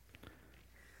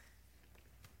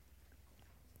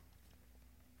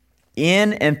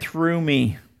 In and through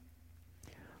me.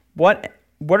 What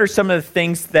are some of the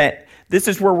things that, this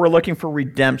is where we're looking for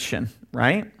redemption,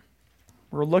 right?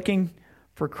 We're looking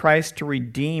for Christ to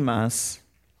redeem us.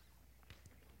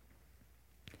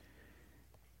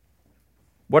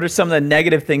 What are some of the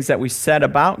negative things that we said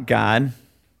about God?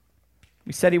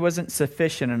 We said he wasn't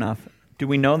sufficient enough. Do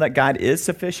we know that God is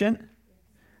sufficient?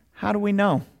 How do we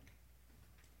know?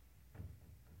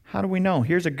 How do we know?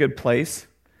 Here's a good place.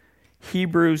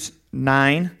 Hebrews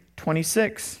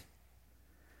 9:26.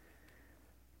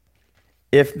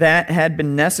 If that had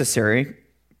been necessary,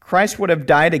 Christ would have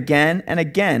died again and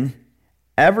again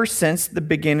ever since the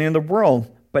beginning of the world.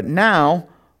 But now,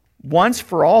 once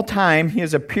for all time, he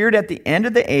has appeared at the end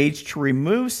of the age to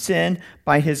remove sin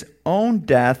by his own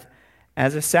death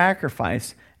as a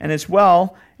sacrifice. And as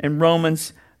well, in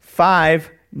Romans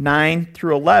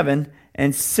 5:9-11,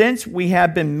 and since we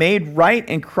have been made right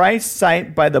in Christ's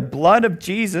sight by the blood of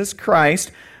Jesus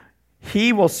Christ,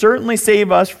 he will certainly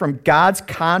save us from God's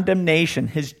condemnation,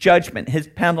 his judgment, his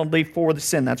penalty for the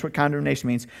sin. That's what condemnation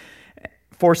means.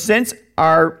 For since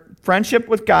our friendship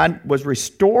with God was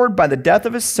restored by the death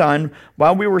of his Son,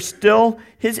 while we were still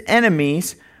his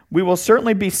enemies, we will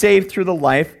certainly be saved through the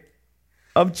life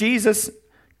of Jesus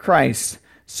Christ.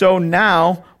 So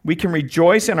now we can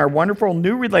rejoice in our wonderful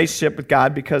new relationship with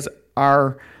God because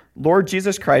our Lord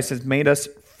Jesus Christ has made us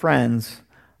friends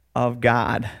of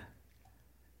God.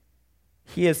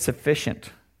 He is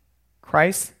sufficient.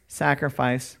 Christ's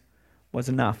sacrifice was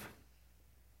enough.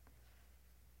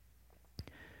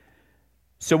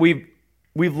 So we've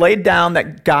laid down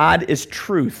that God is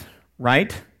truth,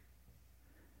 right?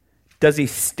 Does he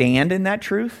stand in that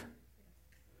truth?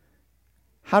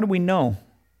 How do we know?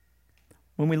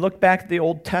 When we look back at the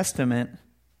Old Testament,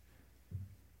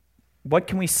 what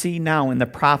can we see now in the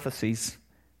prophecies?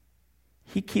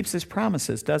 He keeps his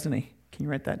promises, doesn't he? Can you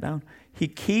write that down? He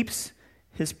keeps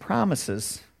his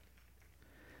promises.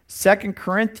 2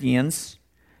 Corinthians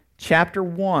chapter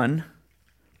 1,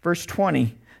 verse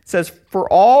 20 says,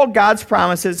 for all God's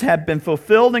promises have been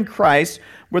fulfilled in Christ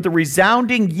with a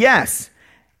resounding yes.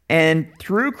 and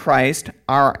through Christ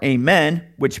our amen,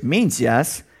 which means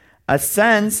yes,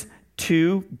 ascends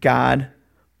to God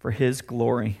for his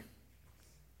glory.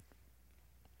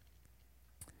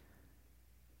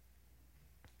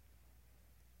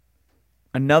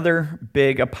 Another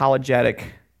big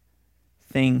apologetic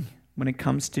thing when it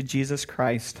comes to Jesus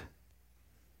Christ.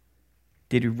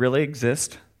 Did he really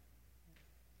exist?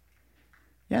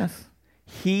 Yes.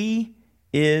 He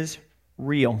is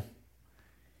real.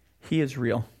 He is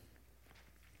real.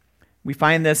 We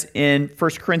find this in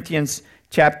 1 Corinthians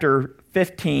chapter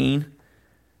 15,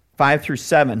 5 through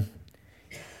 7.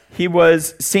 He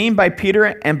was seen by Peter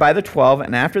and by the 12,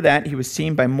 and after that he was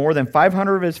seen by more than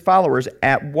 500 of his followers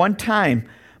at one time,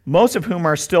 most of whom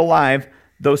are still alive,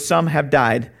 though some have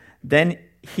died. Then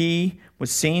he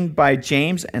was seen by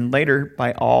James and later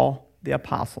by all the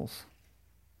apostles.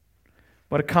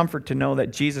 What a comfort to know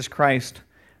that Jesus Christ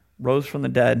rose from the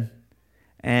dead,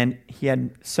 and he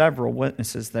had several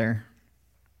witnesses there.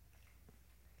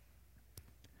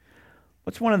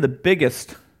 What's one of the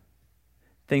biggest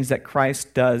things that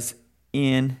Christ does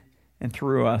in and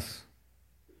through us?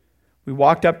 We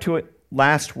walked up to it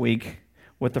last week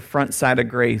with the front side of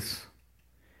grace.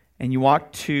 And you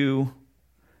walk to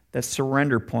the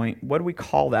surrender point. What do we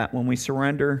call that when we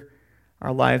surrender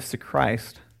our lives to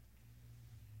Christ?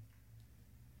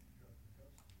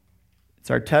 It's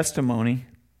our testimony.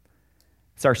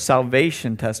 It's our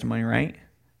salvation testimony, right?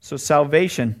 So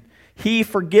salvation. He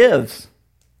forgives.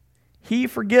 He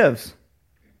forgives.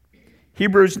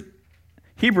 Hebrews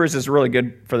is really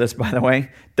good for this, by the way.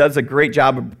 Does a great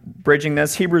job of bridging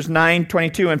this. Hebrews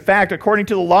 9:22. In fact, according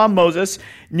to the law of Moses,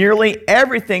 nearly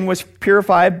everything was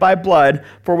purified by blood,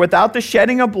 for without the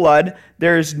shedding of blood,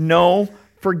 there is no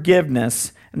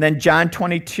forgiveness. And then John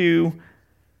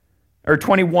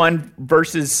 21,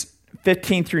 verses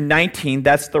 15 through 19,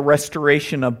 that's the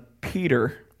restoration of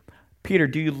Peter. Peter,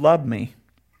 do you love me?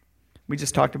 We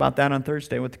just talked about that on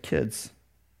Thursday with the kids.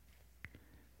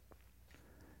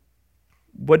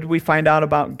 What did we find out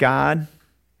about God,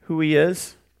 who he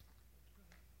is?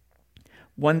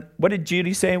 What did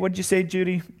Judy say? What did you say,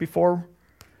 Judy, before?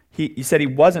 You said he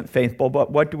wasn't faithful,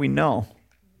 but what do we know?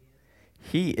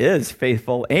 He is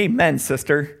faithful. Amen,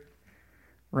 sister.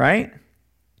 Right?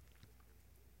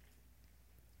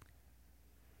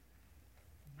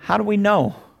 How do we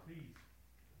know?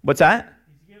 What's that?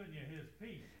 He's given you his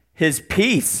peace. His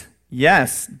peace.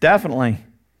 Yes, definitely.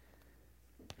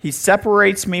 He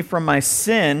separates me from my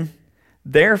sin.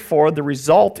 Therefore, the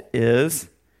result is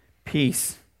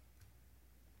peace.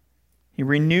 He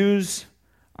renews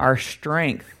our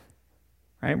strength.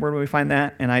 Right? Where do we find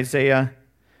that? In Isaiah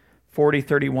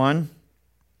 40:31.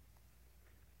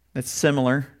 That's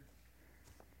similar.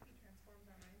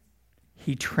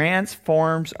 He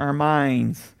transforms our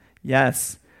minds.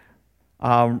 Yes.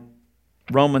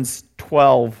 Romans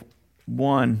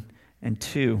 12:1 and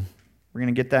 2. We're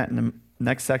going to get that in the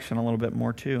next section a little bit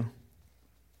more too.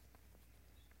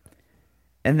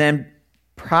 And then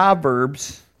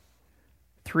Proverbs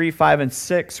 3, 5, and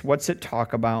 6, what's it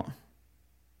talk about? It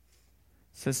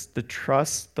says to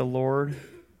trust the Lord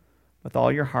with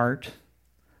all your heart,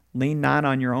 lean not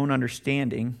on your own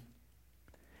understanding,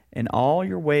 in all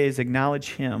your ways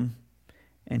acknowledge him,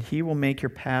 and he will make your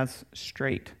paths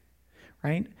straight.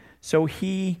 Right? So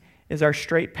he is our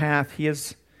straight path. He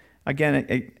is,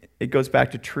 again, it goes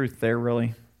back to truth there,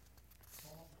 really.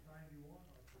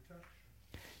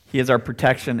 He is our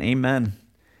protection. Amen.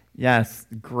 Yes,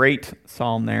 great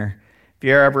psalm there. If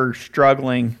you're ever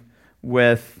struggling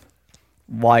with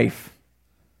life,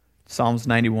 Psalms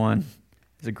 91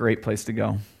 is a great place to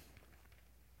go.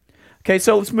 Okay,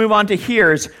 so let's move on to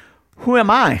here's who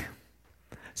am I?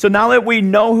 So now that we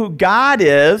know who God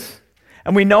is,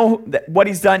 and we know what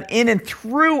he's done in and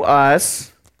through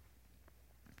us,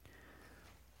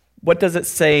 what does it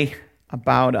say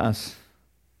about us?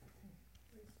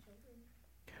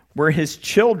 We're his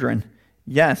children.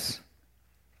 Yes.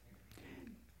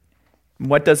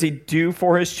 What does he do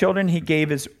for his children? He gave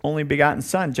his only begotten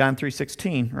son, John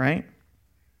 3:16, right?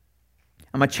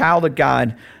 I'm a child of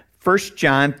God. 1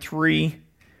 John 3,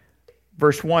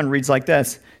 verse 1 reads like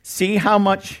this. See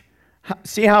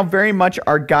how very much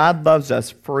our God loves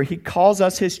us, for he calls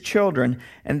us his children,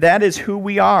 and that is who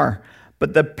we are.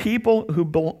 But the people who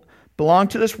belong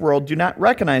to this world do not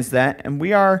recognize that, and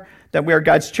we are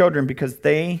God's children because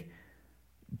they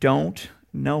don't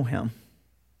know him.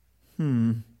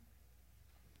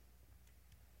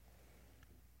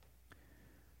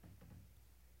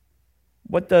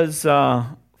 What does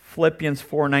Philippians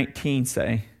 4:19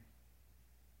 say?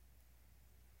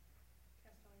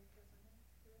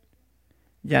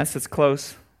 Yes, it's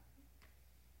close.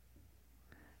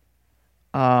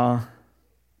 I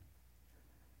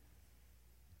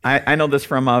know this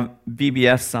from a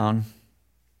VBS song.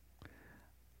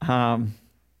 I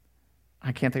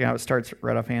can't think of how it starts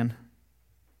right offhand.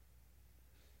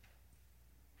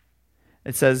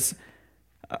 It says,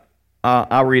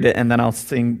 I'll read it and then I'll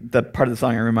sing the part of the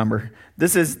song I remember.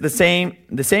 This is the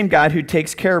same God who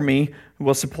takes care of me, who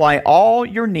will supply all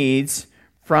your needs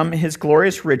from his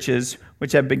glorious riches,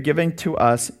 which have been given to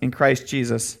us in Christ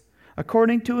Jesus.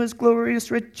 According to his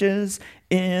glorious riches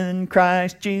in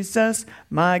Christ Jesus,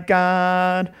 my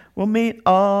God will meet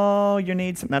all your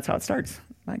needs. And that's how it starts.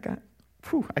 My God.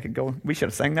 Whew, I could go. We should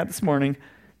have sang that this morning.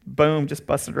 Boom, just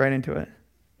busted right into it.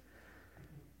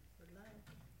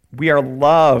 We are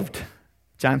loved.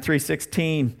 John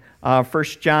 3:16.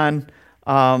 1 John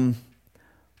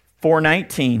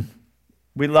 4:19.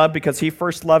 We love because he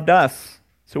first loved us.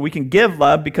 So we can give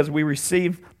love because we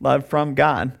receive love from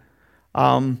God.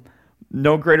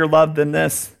 No greater love than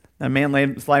this. A man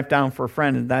laid his life down for a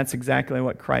friend, and that's exactly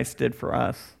what Christ did for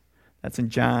us. That's in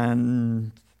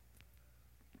John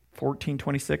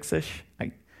 14:26-ish.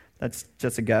 That's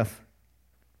just a guess.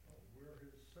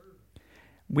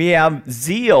 We have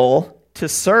zeal to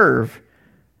serve.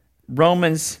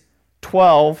 Romans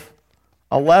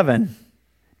 12:11.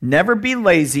 Never be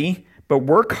lazy, but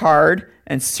work hard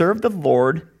and serve the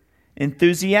Lord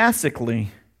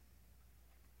enthusiastically.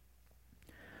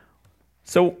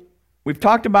 So we've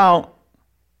talked about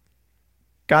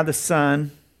God the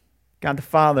Son, God the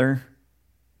Father.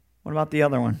 What about the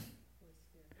other one?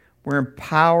 We're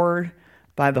empowered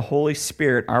by the Holy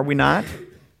Spirit, are we not?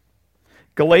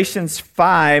 Galatians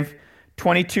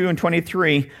 5:22 and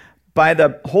 23. But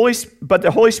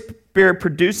the Holy Spirit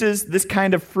produces this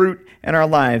kind of fruit in our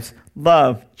lives: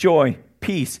 love, joy,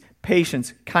 peace,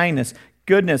 patience, kindness,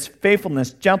 goodness,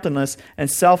 faithfulness, gentleness,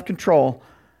 and self-control.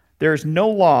 There is no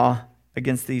law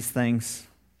against these things.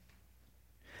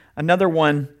 Another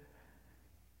one.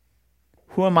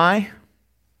 Who am I?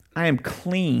 I am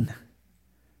clean.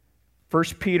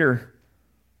 1 Peter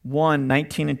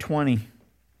 1:19 and 20.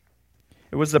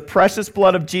 It was the precious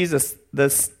blood of Jesus, the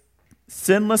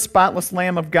sinless, spotless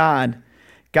Lamb of God.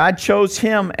 God chose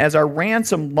him as our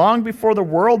ransom long before the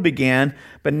world began,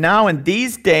 but now in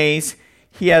these days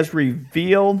he has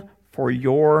revealed for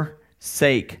your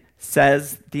sake,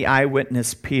 says the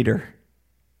eyewitness Peter.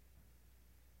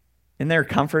 Isn't there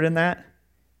comfort in that?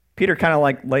 Peter kind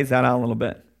of lays that out a little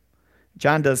bit.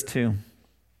 John does too.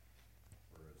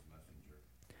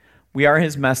 We are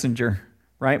his messenger,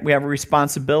 right? We have a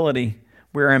responsibility.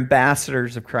 We're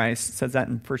ambassadors of Christ. It says that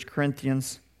in 1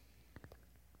 Corinthians.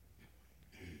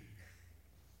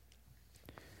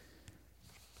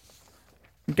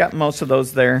 We've got most of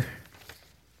those there.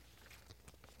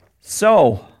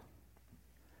 So,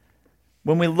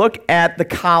 when we look at the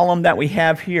column that we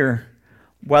have here,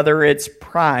 whether it's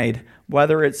pride,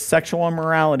 whether it's sexual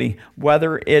immorality,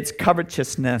 whether it's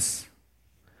covetousness,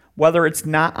 whether it's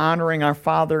not honoring our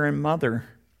father and mother,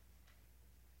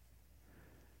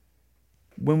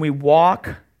 when we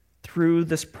walk through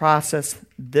this process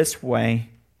this way,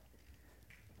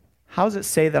 how does it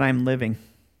say that I'm living?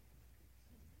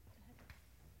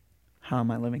 How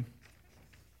am I living?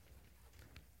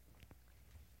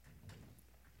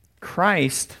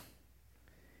 Christ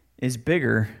is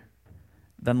bigger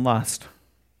than lust.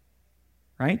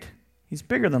 Right? He's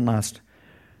bigger than lust.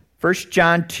 1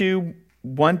 John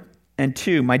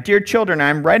 2:1-2. My dear children, I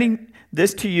am writing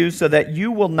this to you so that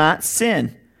you will not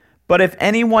sin. But if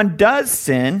anyone does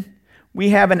sin, we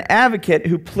have an advocate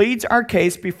who pleads our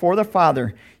case before the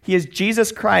Father. He is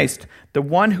Jesus Christ, the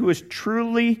one who is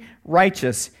truly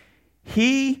righteous.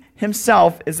 He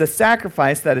himself is the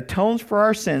sacrifice that atones for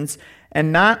our sins,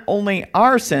 and not only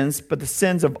our sins, but the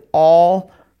sins of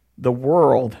all the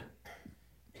world.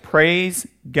 Praise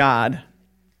God.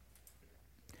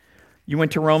 You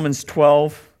went to Romans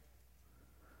 12,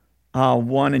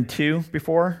 1 and 2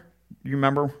 before. You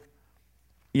remember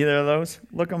either of those?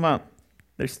 Look them up.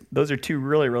 Those are two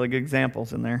really, really good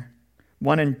examples in there.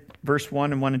 One in verse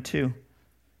 1 and 1 and 2.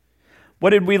 What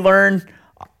did we learn?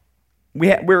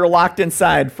 We were locked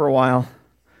inside for a while.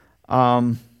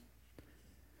 And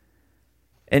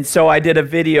so I did a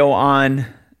video on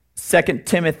 2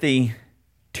 Timothy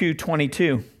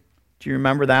 2:22. Do you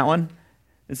remember that one?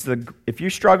 If you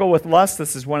struggle with lust,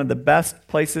 this is one of the best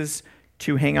places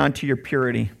to hang on to your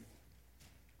purity.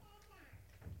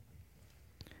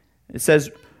 It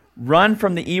says, run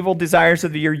from the evil desires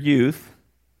of your youth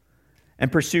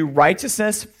and pursue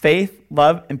righteousness, faith,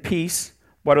 love, and peace.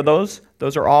 What are those?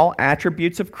 Those are all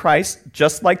attributes of Christ,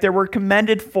 just like they were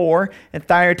commended for in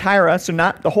Thyatira. So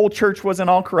not the whole church wasn't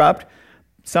all corrupt.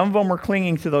 Some of them were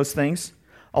clinging to those things.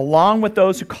 along with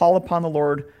those who call upon the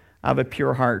Lord out of a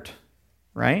pure heart.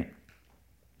 Right?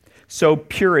 So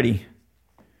purity.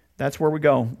 That's where we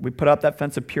go. We put up that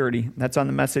fence of purity. That's on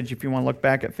the message if you want to look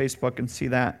back at Facebook and see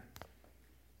that.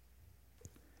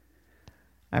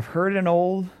 I've heard an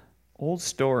old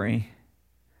story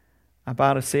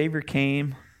about a Savior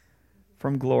came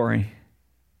from glory.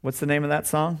 What's the name of that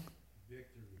song?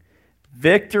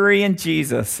 Victory in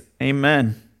Jesus.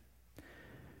 Amen.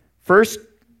 1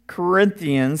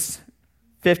 Corinthians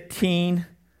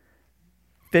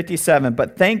 15:57.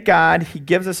 But thank God he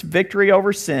gives us victory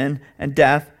over sin and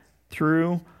death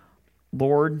through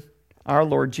our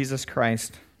Lord Jesus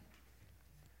Christ.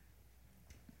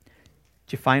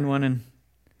 Did you find one in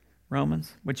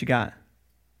Romans? What you got?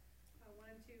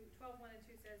 12:1 and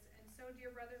 2 says, "And so,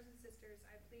 dear brothers and sisters,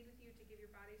 I plead with you to give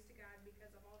your bodies to God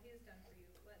because of all he has done for you.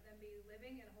 Let them be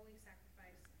living and holy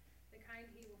sacrifice, the kind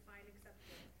he will find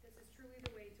acceptable. This is truly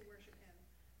the way to worship him.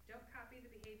 Don't copy the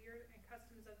behavior and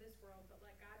customs of this world, but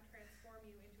let God transform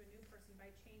you into a new person by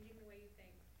changing the way you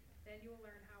think. Then you will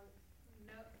learn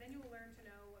to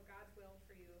know what God's will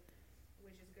for you,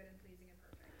 which is good and pleasing and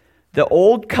perfect." The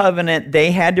old covenant,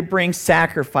 they had to bring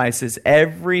sacrifices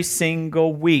every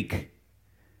single week.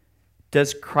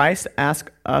 Does Christ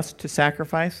ask us to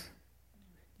sacrifice?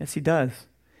 Yes, he does.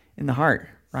 In the heart,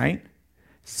 right?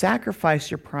 Sacrifice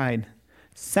your pride.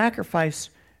 Sacrifice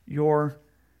your,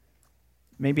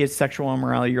 maybe it's sexual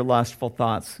immorality, your lustful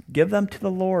thoughts. Give them to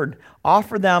the Lord.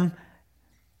 Offer them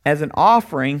as an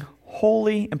offering,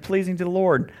 holy and pleasing to the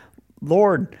Lord.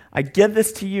 Lord, I give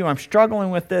this to you. I'm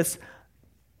struggling with this.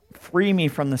 Free me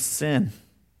from the sin.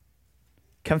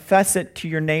 Confess it to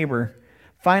your neighbor.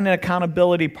 Find an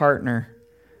accountability partner.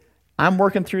 I'm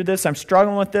working through this. I'm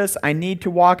struggling with this. I need to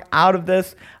walk out of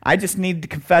this. I just need to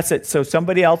confess it so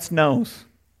somebody else knows.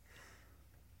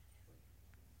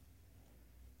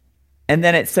 And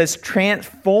then it says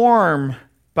transform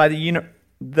by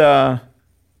the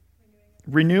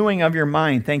renewing of your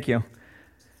mind. Thank you.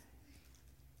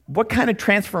 What kind of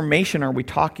transformation are we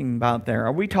talking about there?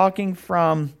 Are we talking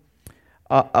from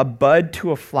a bud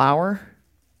to a flower?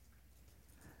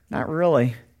 Not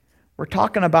really. We're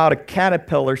talking about a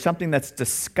caterpillar, something that's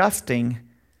disgusting,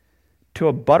 to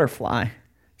a butterfly,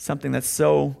 something that's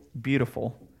so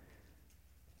beautiful.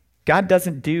 God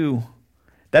doesn't do,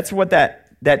 that's what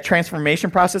that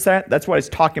transformation process, that's what it's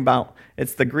talking about.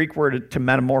 It's the Greek word to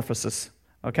metamorphosis,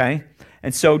 okay?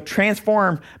 And so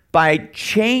transform by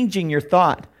changing your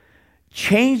thought,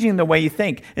 changing the way you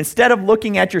think. Instead of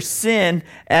looking at your sin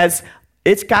as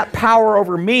it's got power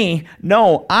over me,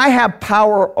 no, I have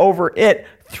power over it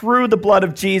through the blood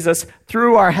of Jesus,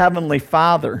 through our Heavenly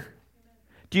Father.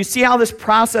 Do you see how this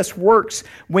process works?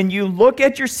 When you look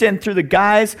at your sin through the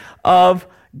guise of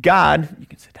God, you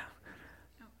can sit down.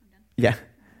 Yeah.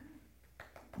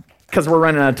 Because we're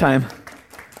running out of time.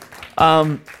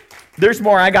 There's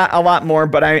more. I got a lot more,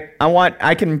 but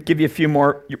I can give you a few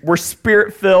more. We're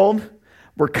spirit-filled.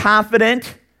 We're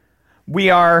confident. We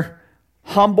are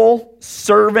humble,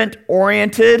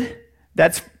 servant-oriented.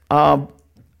 That's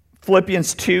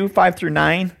Philippians 2, 5 through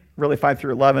 9. Really 5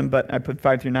 through 11, but I put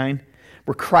 5 through 9.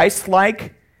 We're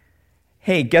Christ-like.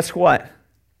 Hey, guess what?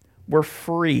 We're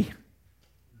free.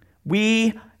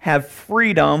 We have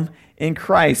freedom in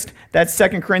Christ. That's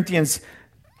 2 Corinthians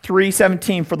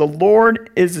 3:17. For the Lord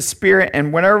is the Spirit,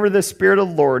 and wherever the Spirit of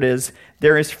the Lord is,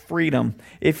 there is freedom.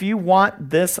 If you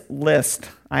want this list,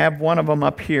 I have one of them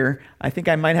up here. I think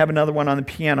I might have another one on the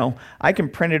piano. I can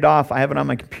print it off. I have it on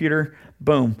my computer.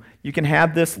 Boom. You can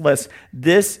have this list.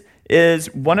 This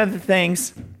is one of the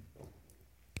things,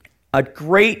 a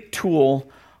great tool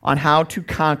on how to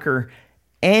conquer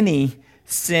any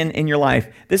sin in your life.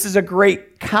 This is a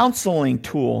great counseling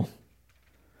tool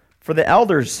for the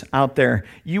elders out there.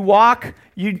 You walk,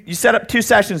 you set up 2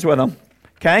 sessions with them,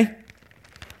 okay?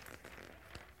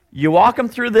 You walk them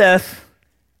through this,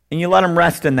 and you let them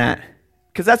rest in that,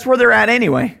 because that's where they're at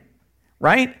anyway,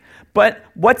 right? But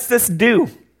what's this do?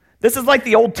 This is like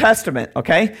the Old Testament,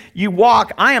 okay? You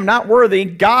walk, I am not worthy,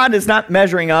 God is not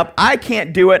measuring up, I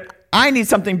can't do it, I need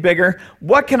something bigger,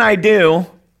 what can I do?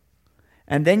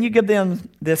 And then you give them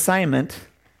the assignment.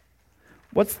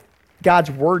 What's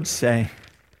God's word say?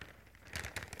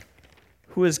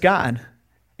 Who is God?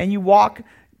 And you walk,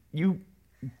 you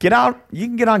get out, you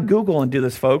can get on Google and do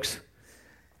this, folks.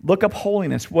 Look up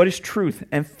holiness. What is truth?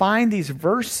 And find these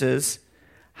verses.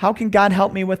 How can God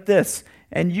help me with this?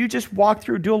 And you just walk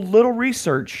through, do a little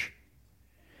research.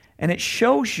 And it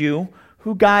shows you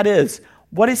who God is.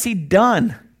 What has he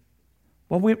done?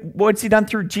 Well, what's he done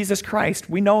through Jesus Christ?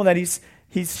 We know that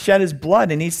he's shed his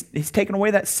blood and he's taken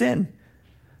away that sin.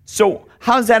 So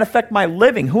how does that affect my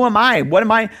living? Who am I? What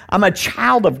am I? I'm a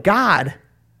child of God.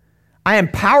 I am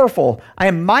powerful. I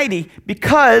am mighty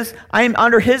because I am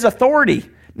under his authority,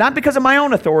 not because of my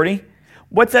own authority.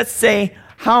 What's that say?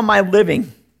 How am I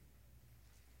living?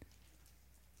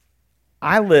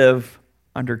 I live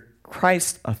under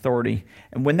Christ's authority.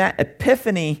 And when that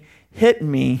epiphany hit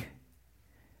me,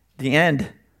 the end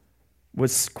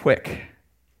was quick.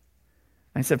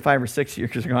 I said 5 or 6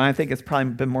 years ago. I think it's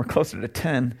probably been more closer to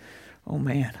 10. Oh,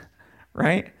 man.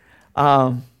 Right?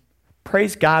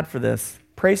 Praise God for this.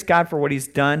 Praise God for what he's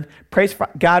done. Praise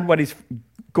God what he's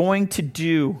going to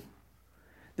do.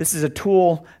 This is a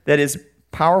tool that is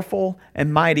powerful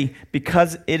and mighty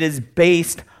because it is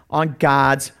based on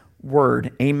God's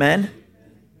word. Amen?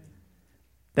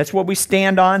 That's what we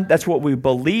stand on. That's what we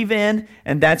believe in.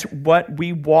 And that's what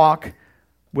we walk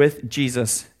with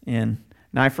Jesus in.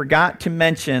 Now, I forgot to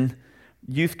mention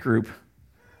youth group.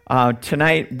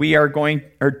 Tonight,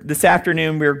 this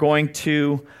afternoon, we are going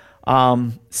to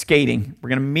skating. We're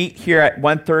going to meet here at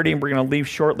 1:30, and we're going to leave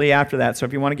shortly after that. So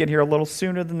if you want to get here a little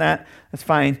sooner than that, that's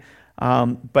fine.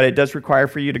 But it does require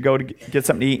for you to go to get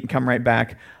something to eat and come right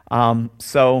back.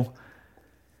 So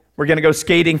we're going to go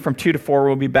skating from 2 to 4.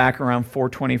 We'll be back around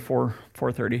 4:20,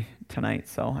 4:30 tonight.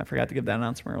 So I forgot to give that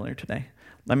announcement earlier today.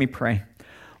 Let me pray.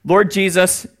 Lord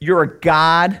Jesus, you're a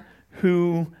God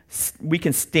who we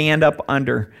can stand up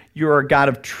under. You are a God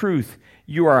of truth.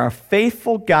 You are a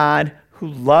faithful God who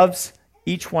loves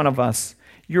each one of us.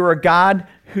 You're a God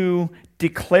who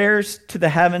declares to the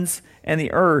heavens and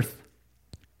the earth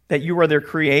that you are their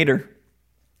creator.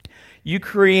 You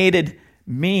created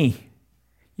me.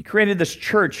 You created this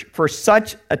church for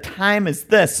such a time as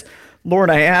this.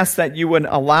 Lord, I ask that you would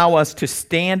allow us to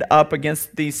stand up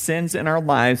against these sins in our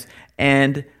lives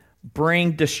and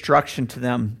bring destruction to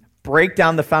them. Break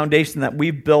down the foundation that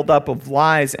we've built up of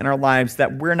lies in our lives,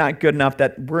 that we're not good enough,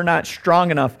 that we're not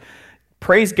strong enough.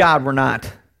 Praise God, we're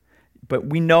not. But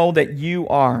we know that you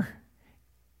are.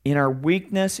 In our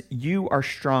weakness, you are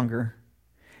stronger.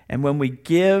 And when we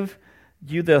give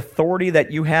you the authority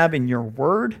that you have in your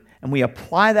word, and we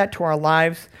apply that to our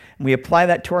lives, and we apply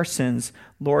that to our sins,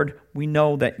 Lord, we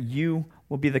know that you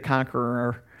will be the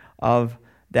conqueror of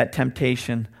that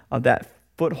temptation, of that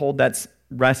foothold that's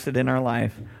rested in our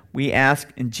life. We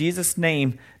ask in Jesus'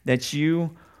 name that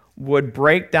you would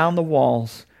break down the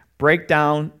walls, break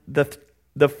down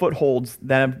the footholds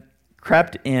that have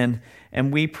crept in,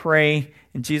 and we pray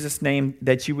in Jesus' name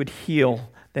that you would heal,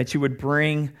 that you would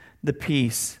bring the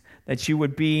peace, that you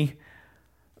would be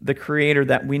the creator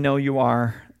that we know you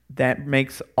are, that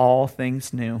makes all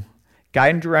things new.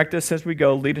 Guide and direct us as we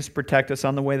go. Lead us, protect us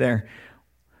on the way there.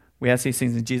 We ask these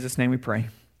things in Jesus' name we pray.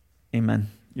 Amen.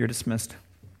 You're dismissed.